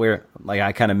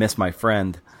 I kind of miss my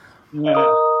friend.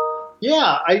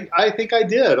 Yeah, I think I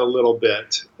did a little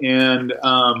bit. And,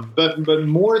 but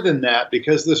more than that,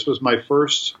 because this was my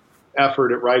first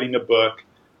effort at writing a book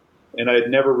and I had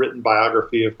never written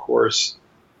biography, of course,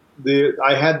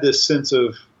 I had this sense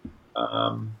of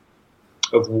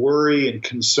worry and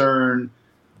concern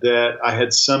that I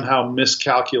had somehow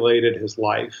miscalculated his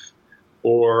life,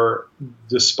 or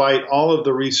despite all of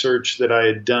the research that I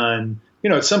had done,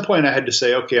 at some point I had to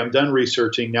say, okay, I'm done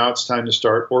researching. Now it's time to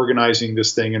start organizing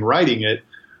this thing and writing it.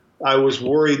 I was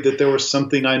worried that there was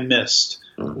something I missed,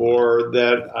 or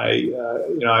that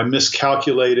I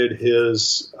miscalculated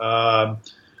his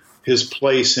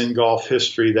place in golf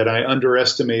history, that I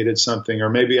underestimated something, or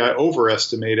maybe I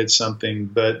overestimated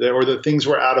something, or that things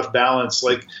were out of balance.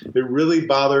 Like it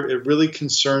really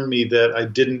concerned me that I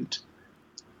didn't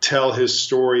tell his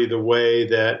story the way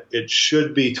that it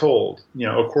should be told,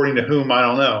 according to whom, I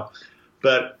don't know.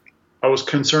 But I was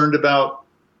concerned about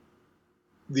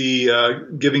the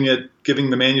giving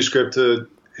the manuscript to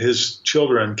his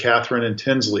children, Catherine and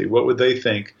Tinsley. What would they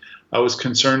think? I was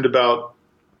concerned about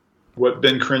what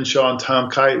Ben Crenshaw and Tom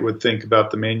Kite would think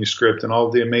about the manuscript, and all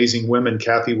the amazing women,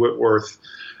 Kathy Whitworth,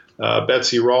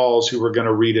 Betsy Rawls, who were going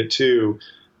to read it too.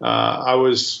 I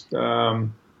was not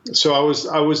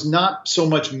so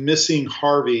much missing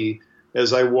Harvey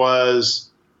as I was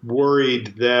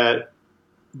worried that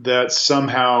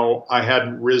somehow I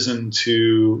hadn't risen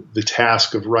to the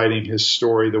task of writing his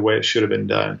story the way it should have been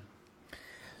done.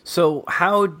 So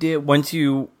once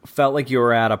you felt like you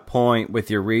were at a point with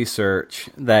your research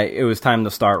that it was time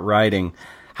to start writing,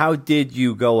 how did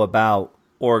you go about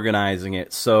organizing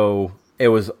it so it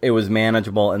was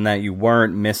manageable and that you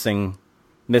weren't missing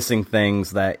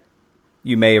things that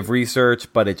you may have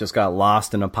researched, but it just got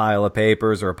lost in a pile of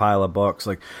papers or a pile of books?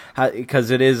 Like,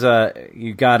 because it is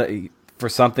you got for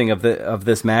something of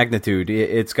this magnitude,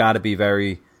 it's got to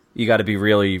be you got to be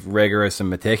really rigorous and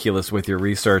meticulous with your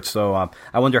research. So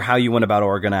I wonder how you went about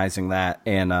organizing that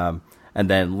and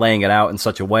then laying it out in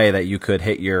such a way that you could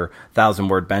hit your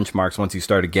 1,000-word benchmarks once you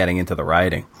started getting into the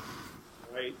writing.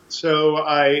 Right. So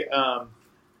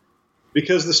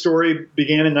because the story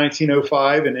began in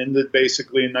 1905 and ended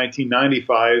basically in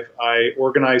 1995, I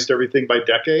organized everything by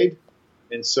decade.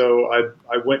 And so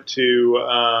I went to,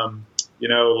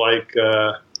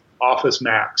 Office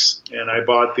Max, and I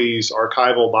bought these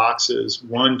archival boxes,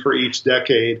 one for each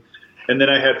decade. And then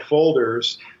I had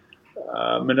folders,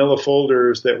 manila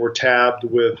folders that were tabbed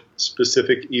with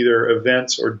specific either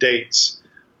events or dates.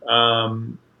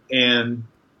 And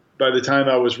by the time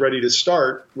I was ready to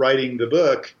start writing the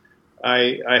book,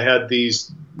 I had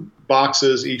these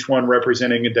boxes, each one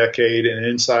representing a decade, and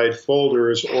inside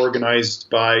folders organized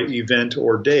by event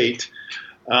or date.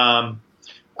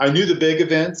 I knew the big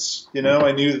events.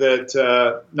 I knew that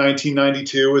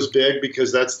 1992 was big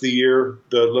because that's the year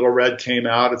the Little Red came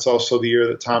out. It's also the year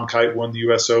that Tom Kite won the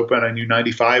U.S. Open. I knew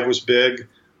 95 was big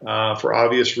for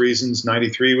obvious reasons.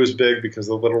 93 was big because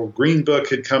the Little Green Book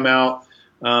had come out.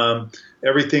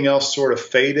 Everything else sort of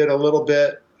faded a little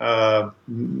bit.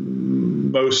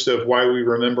 Most of why we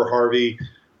remember Harvey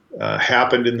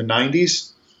happened in the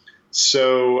 90s.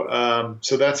 So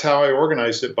that's how I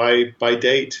organized it by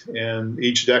date, and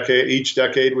each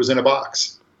decade was in a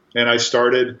box. And I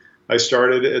started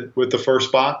with the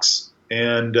first box,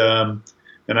 and I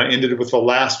ended with the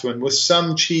last one with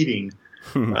some cheating.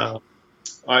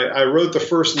 I wrote the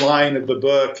first line of the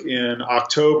book in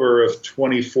October of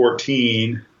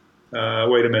 2014.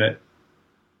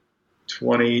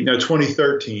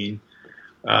 2013.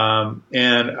 And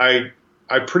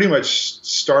I pretty much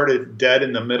started dead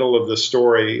in the middle of the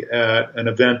story at an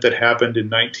event that happened in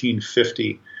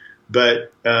 1950.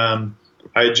 But I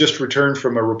had just returned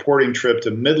from a reporting trip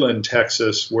to Midland,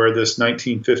 Texas, where this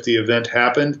 1950 event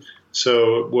happened.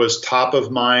 So it was top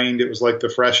of mind. It was like the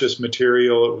freshest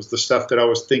material. It was the stuff that I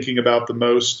was thinking about the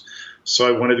most. So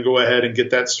I wanted to go ahead and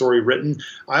get that story written.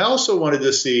 I also wanted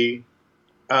to see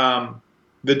the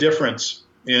difference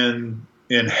in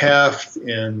heft,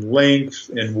 in length,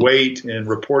 in weight, in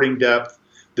reporting depth,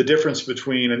 the difference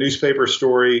between a newspaper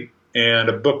story and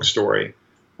a book story.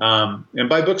 And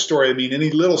by book story, I mean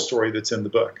any little story that's in the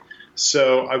book.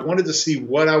 So I wanted to see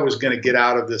what I was going to get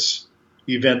out of this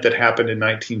event that happened in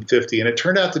 1950. And it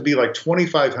turned out to be like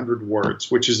 2,500 words,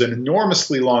 which is an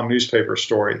enormously long newspaper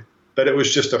story, but it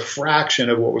was just a fraction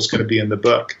of what was going to be in the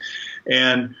book.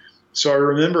 And so I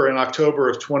remember in October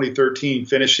of 2013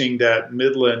 finishing that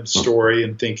Midland story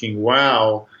and thinking,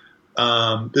 wow,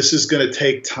 this is going to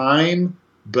take time,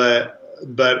 but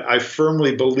I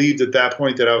firmly believed at that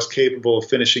point that I was capable of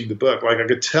finishing the book. Like I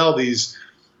could tell these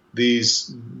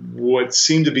what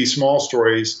seemed to be small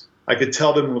stories, I could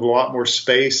tell them with a lot more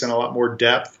space and a lot more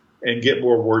depth and get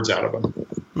more words out of them.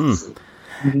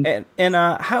 Mm-hmm. And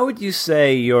how would you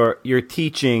say your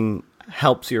teaching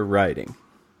helps your writing?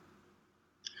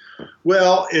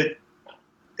 Well, it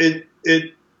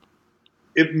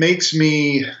makes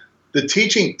me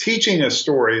teaching a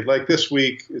story like this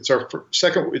week. It's our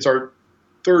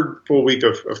third full week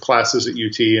of classes at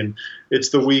UT, and it's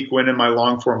the week when in my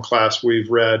long form class we've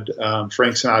read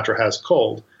Frank Sinatra Has a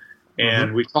Cold,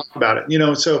 and we talk about it.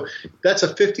 So that's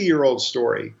a 50-year-old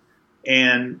story,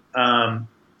 and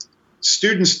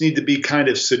students need to be kind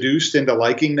of seduced into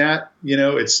liking that.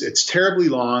 It's terribly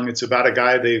long. It's about a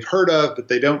guy they've heard of, but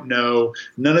they don't know.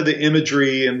 None of the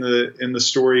imagery in the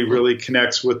story really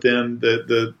connects with them.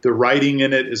 The writing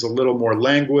in it is a little more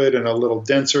languid and a little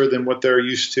denser than what they're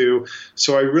used to.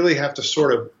 So I really have to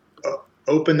sort of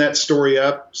open that story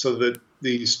up so that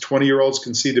these 20-year-olds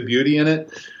can see the beauty in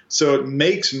it. So it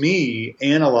makes me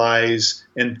analyze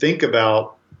and think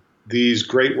about these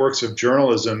great works of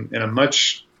journalism in a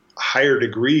much higher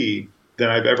degree than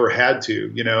I've ever had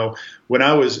to. When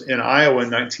I was in Iowa in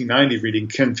 1990 reading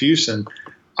Ken Fusen,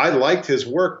 I liked his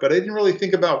work, but I didn't really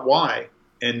think about why.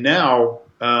 And now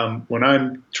when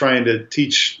I'm trying to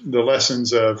teach the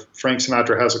lessons of Frank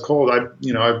Sinatra Has a Cold,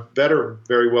 I better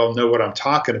very well know what I'm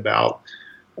talking about,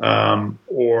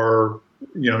 or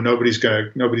nobody's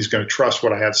going to trust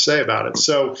what I have to say about it.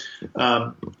 So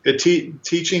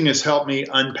teaching has helped me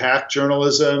unpack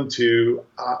journalism, to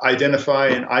identify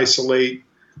and isolate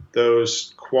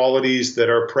those qualities that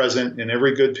are present in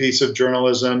every good piece of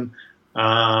journalism.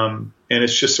 And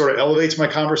it's just sort of elevates my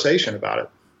conversation about it.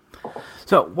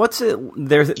 So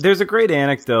there's a great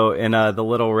anecdote in the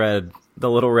Little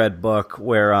Red book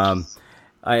where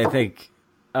I think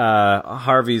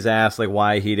Harvey's asked like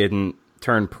why he didn't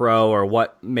turn pro or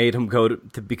what made him go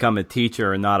to become a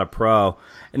teacher and not a pro.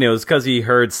 And it was because he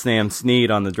heard Sam Snead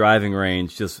on the driving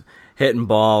range just hitting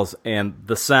balls, and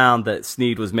the sound that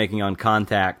Snead was making on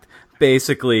contact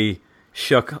basically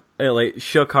shook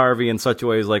Harvey in such a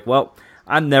way. He was like, well,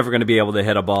 I'm never going to be able to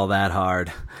hit a ball that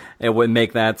hard. It would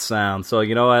make that sound. So,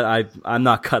 you know what? I'm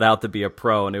not cut out to be a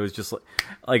pro. And it was just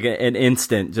like an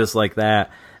instant, just like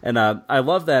that. And I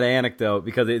love that anecdote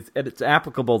because it's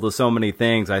applicable to so many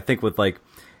things. I think with like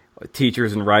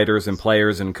teachers and writers and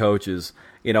players and coaches,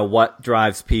 what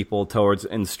drives people towards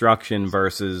instruction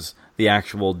versus the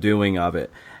actual doing of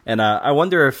it. And I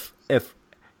wonder if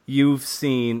you've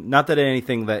seen, not that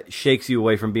anything that shakes you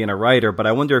away from being a writer, but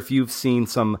I wonder if you've seen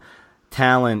some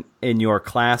talent in your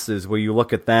classes where you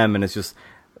look at them and it's just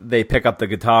they pick up the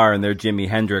guitar and they're Jimi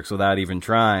Hendrix without even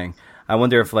trying. I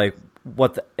wonder if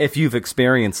if you've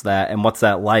experienced that, and what's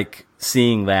that like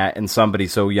seeing that in somebody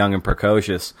so young and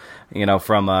precocious,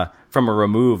 from a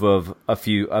remove of a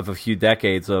few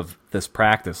decades of this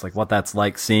practice, like what that's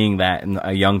like seeing that in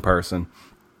a young person.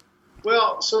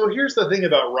 Well, so here's the thing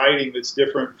about writing that's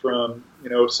different from,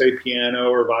 say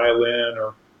piano or violin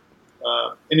or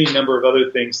any number of other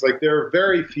things. Like there are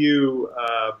very few,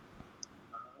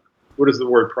 what is the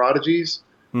word, prodigies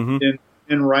in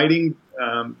writing,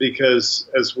 because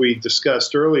as we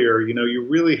discussed earlier, you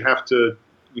really have to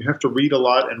read a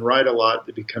lot and write a lot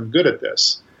to become good at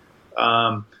this.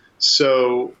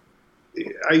 So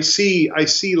I see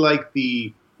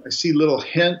little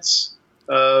hints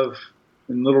of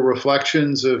and little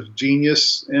reflections of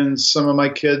genius in some of my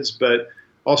kids, but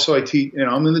also I teach,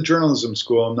 I'm in the journalism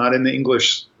school. I'm not in the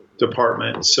English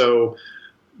department. So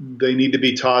they need to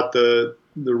be taught the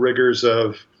rigors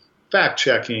of fact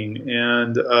checking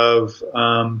and of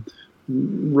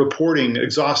reporting,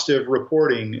 exhaustive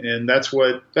reporting. And that's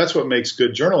what makes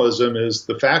good journalism, is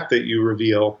the fact that you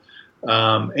reveal,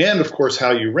 and of course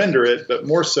how you render it, but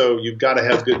more so you've got to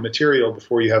have good material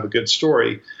before you have a good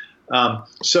story.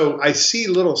 So I see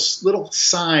little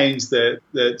signs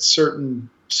that certain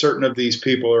of these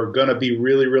people are going to be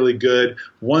really, really good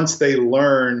once they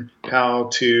learn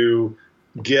how to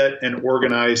get and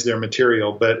organize their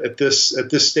material. But at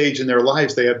this stage in their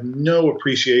lives, they have no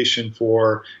appreciation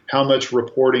for how much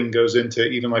reporting goes into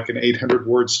even like an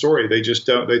 800-word story. They just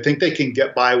don't. They think they can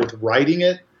get by with writing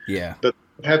it, but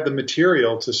they have the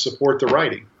material to support the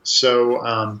writing.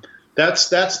 So that's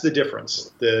the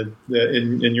difference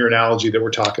in your analogy that we're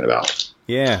talking about.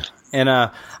 Yeah. And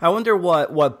I wonder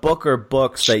what book or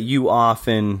books that you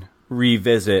often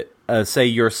revisit, say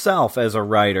yourself as a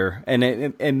writer,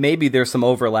 and maybe there's some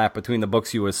overlap between the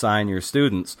books you assign your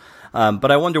students.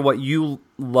 But I wonder what you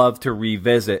love to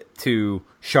revisit to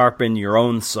sharpen your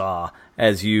own saw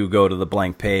as you go to the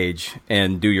blank page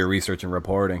and do your research and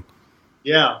reporting.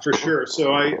 Yeah, for sure.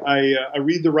 So I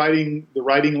read The Writing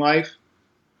Life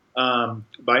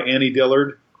by Annie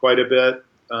Dillard quite a bit.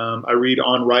 I read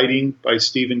On Writing by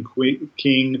Stephen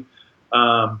King.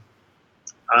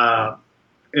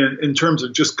 In terms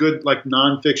of just good like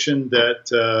nonfiction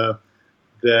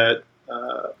that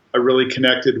I really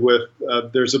connected with,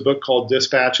 there's a book called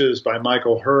Dispatches by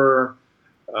Michael Herr.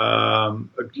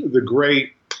 The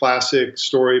great classic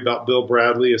story about Bill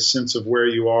Bradley, A Sense of Where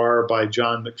You Are by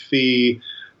John McPhee.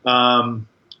 The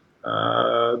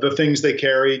Things They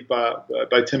Carried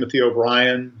by Timothy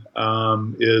O'Brien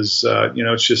is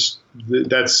it's just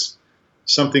that's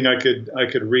something I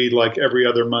could read like every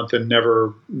other month and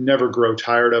never grow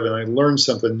tired of, and I learn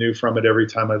something new from it every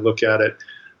time I look at it.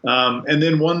 And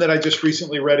then one that I just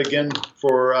recently read again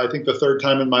for I think the third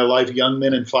time in my life, Young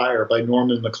Men and Fire by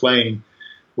Norman MacLean,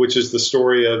 which is the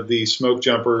story of the smoke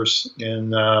jumpers in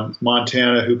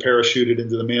Montana who parachuted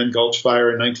into the Man Gulch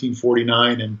fire in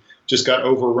 1949 and just got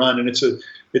overrun. And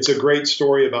it's a great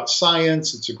story about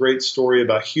science. It's a great story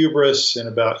about hubris and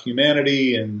about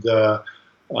humanity. And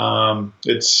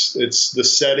it's the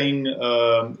setting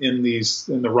in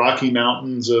the Rocky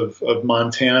Mountains of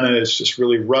Montana is just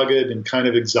really rugged and kind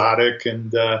of exotic.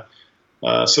 And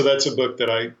so that's a book that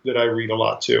I read a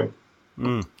lot too.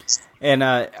 Mm. And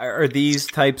are these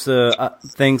types of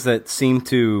things that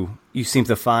you seem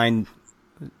to find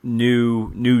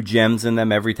new gems in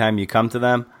them every time you come to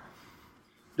them?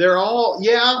 They're all,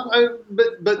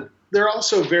 but they're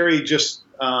also very just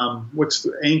what's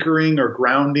the anchoring or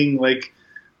grounding, like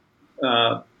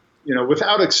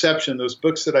without exception, those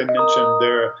books that I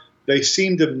mentioned, they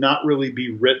seem to not really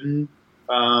be written,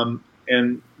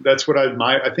 and that's what I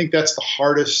admire. I think that's the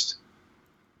hardest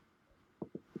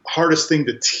thing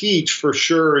to teach for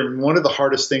sure, and one of the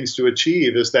hardest things to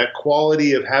achieve is that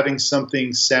quality of having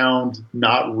something sound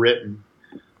not written.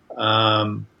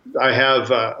 I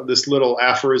have this little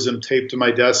aphorism taped to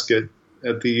my desk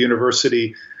at the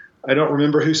university. I don't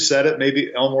remember who said it,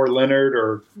 maybe Elmore Leonard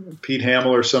or Pete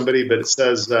Hamill or somebody, but it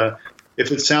says,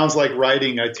 if it sounds like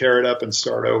writing, I tear it up and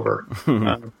start over.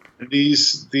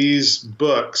 These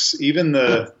books, even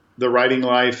the Writing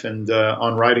Life and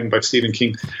On Writing by Stephen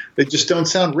King, they just don't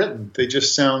sound written. They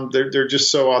just sound, they're just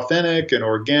so authentic and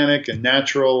organic and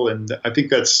natural. And I think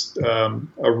that's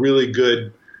a really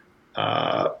good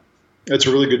bar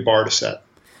to set.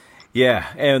 Yeah,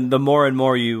 and the more and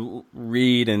more you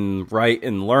read and write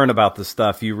and learn about this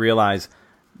stuff, you realize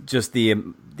just the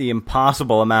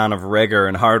impossible amount of rigor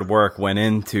and hard work went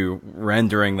into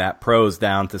rendering that prose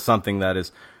down to something that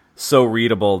is so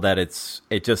readable that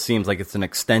it just seems like it's an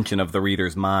extension of the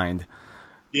reader's mind.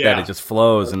 Yeah. That it just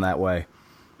flows in that way.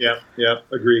 Yeah,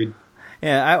 agreed.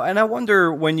 Yeah, I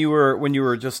wonder when you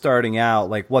were just starting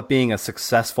out, like what being a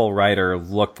successful writer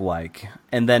looked like,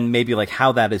 and then maybe like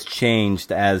how that has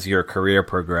changed as your career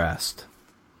progressed.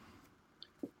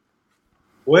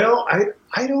 Well,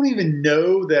 I don't even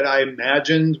know that I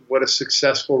imagined what a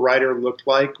successful writer looked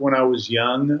like when I was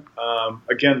young.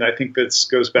 Again, I think this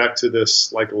goes back to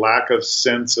this like lack of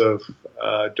sense of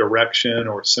direction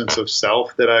or sense of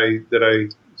self that I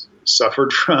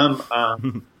suffered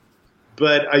from.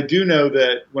 But I do know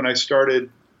that when I started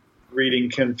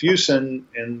reading Ken Fusen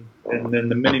and then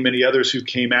the many, many others who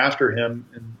came after him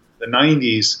in the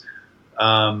 90s,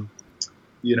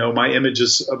 my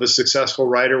images of a successful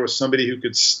writer was somebody who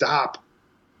could stop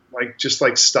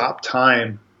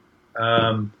time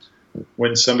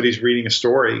when somebody's reading a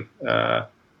story.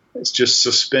 It's just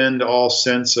suspend all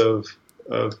sense of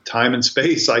time and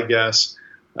space, I guess.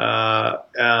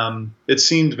 It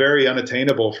seemed very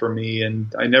unattainable for me,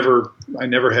 and I never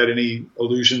had any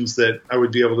illusions that I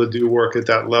would be able to do work at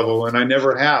that level, and I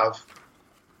never have.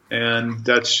 And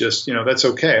that's just, that's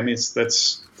okay. I mean,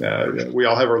 we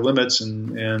all have our limits,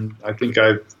 and I think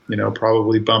I've,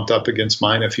 probably bumped up against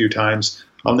mine a few times.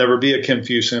 I'll never be a Ken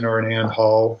Fusen or an Ann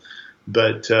Hall,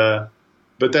 but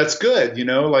that's good.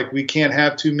 Like we can't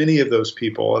have too many of those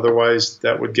people. Otherwise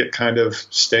that would get kind of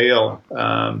stale.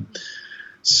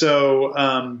 So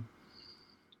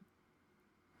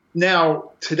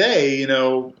now today,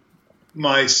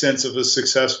 my sense of a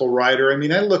successful writer, I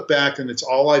mean, I look back and it's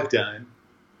all I've done,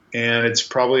 and it's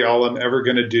probably all I'm ever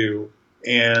going to do.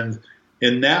 And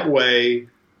in that way,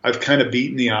 I've kind of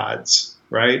beaten the odds,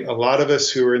 right? A lot of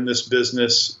us who are in this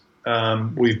business,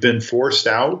 we've been forced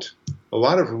out. A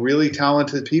lot of really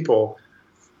talented people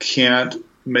can't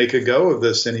make a go of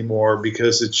this anymore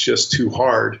because it's just too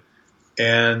hard.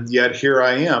 And yet here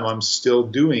I am, I'm still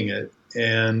doing it.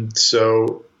 And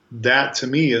so that to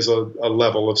me is a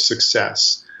level of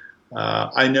success.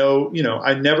 I know,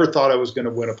 I never thought I was going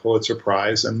to win a Pulitzer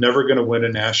Prize. I'm never going to win a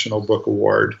National Book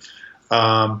Award.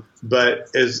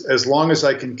 But as long as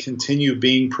I can continue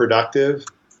being productive,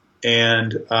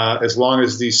 and as long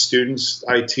as these students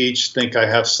I teach think I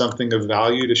have something of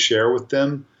value to share with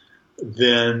them,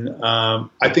 then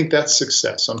I think that's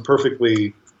success.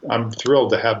 I'm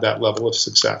thrilled to have that level of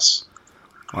success.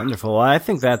 Wonderful. Well, I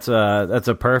think that's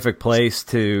a perfect place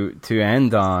to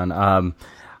end on.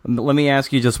 Let me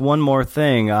ask you just one more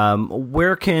thing.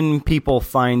 Where can people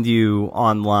find you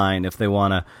online if they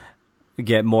want to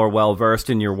get more well-versed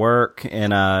in your work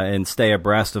and stay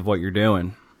abreast of what you're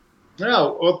doing?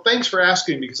 No, well, thanks for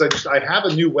asking, because I have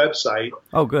a new website.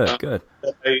 Oh, good. That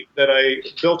I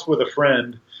built with a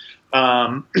friend.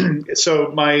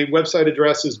 So my website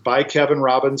address is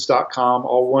bykevinrobbins.com,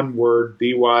 all one word,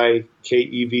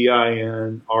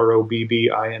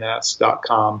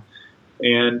 bykevinrobbins.com.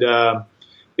 And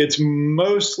it's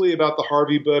mostly about the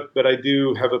Harvey book, but I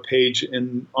do have a page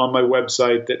on my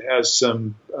website that has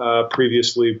some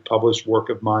previously published work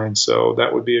of mine. So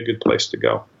that would be a good place to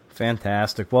go.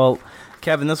 Fantastic. Well,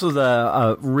 Kevin, this was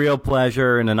a real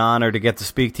pleasure and an honor to get to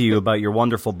speak to you about your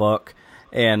wonderful book.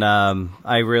 And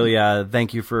I really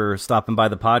thank you for stopping by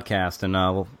the podcast. And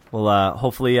we'll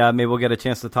hopefully maybe we'll get a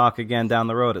chance to talk again down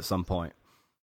the road at some point.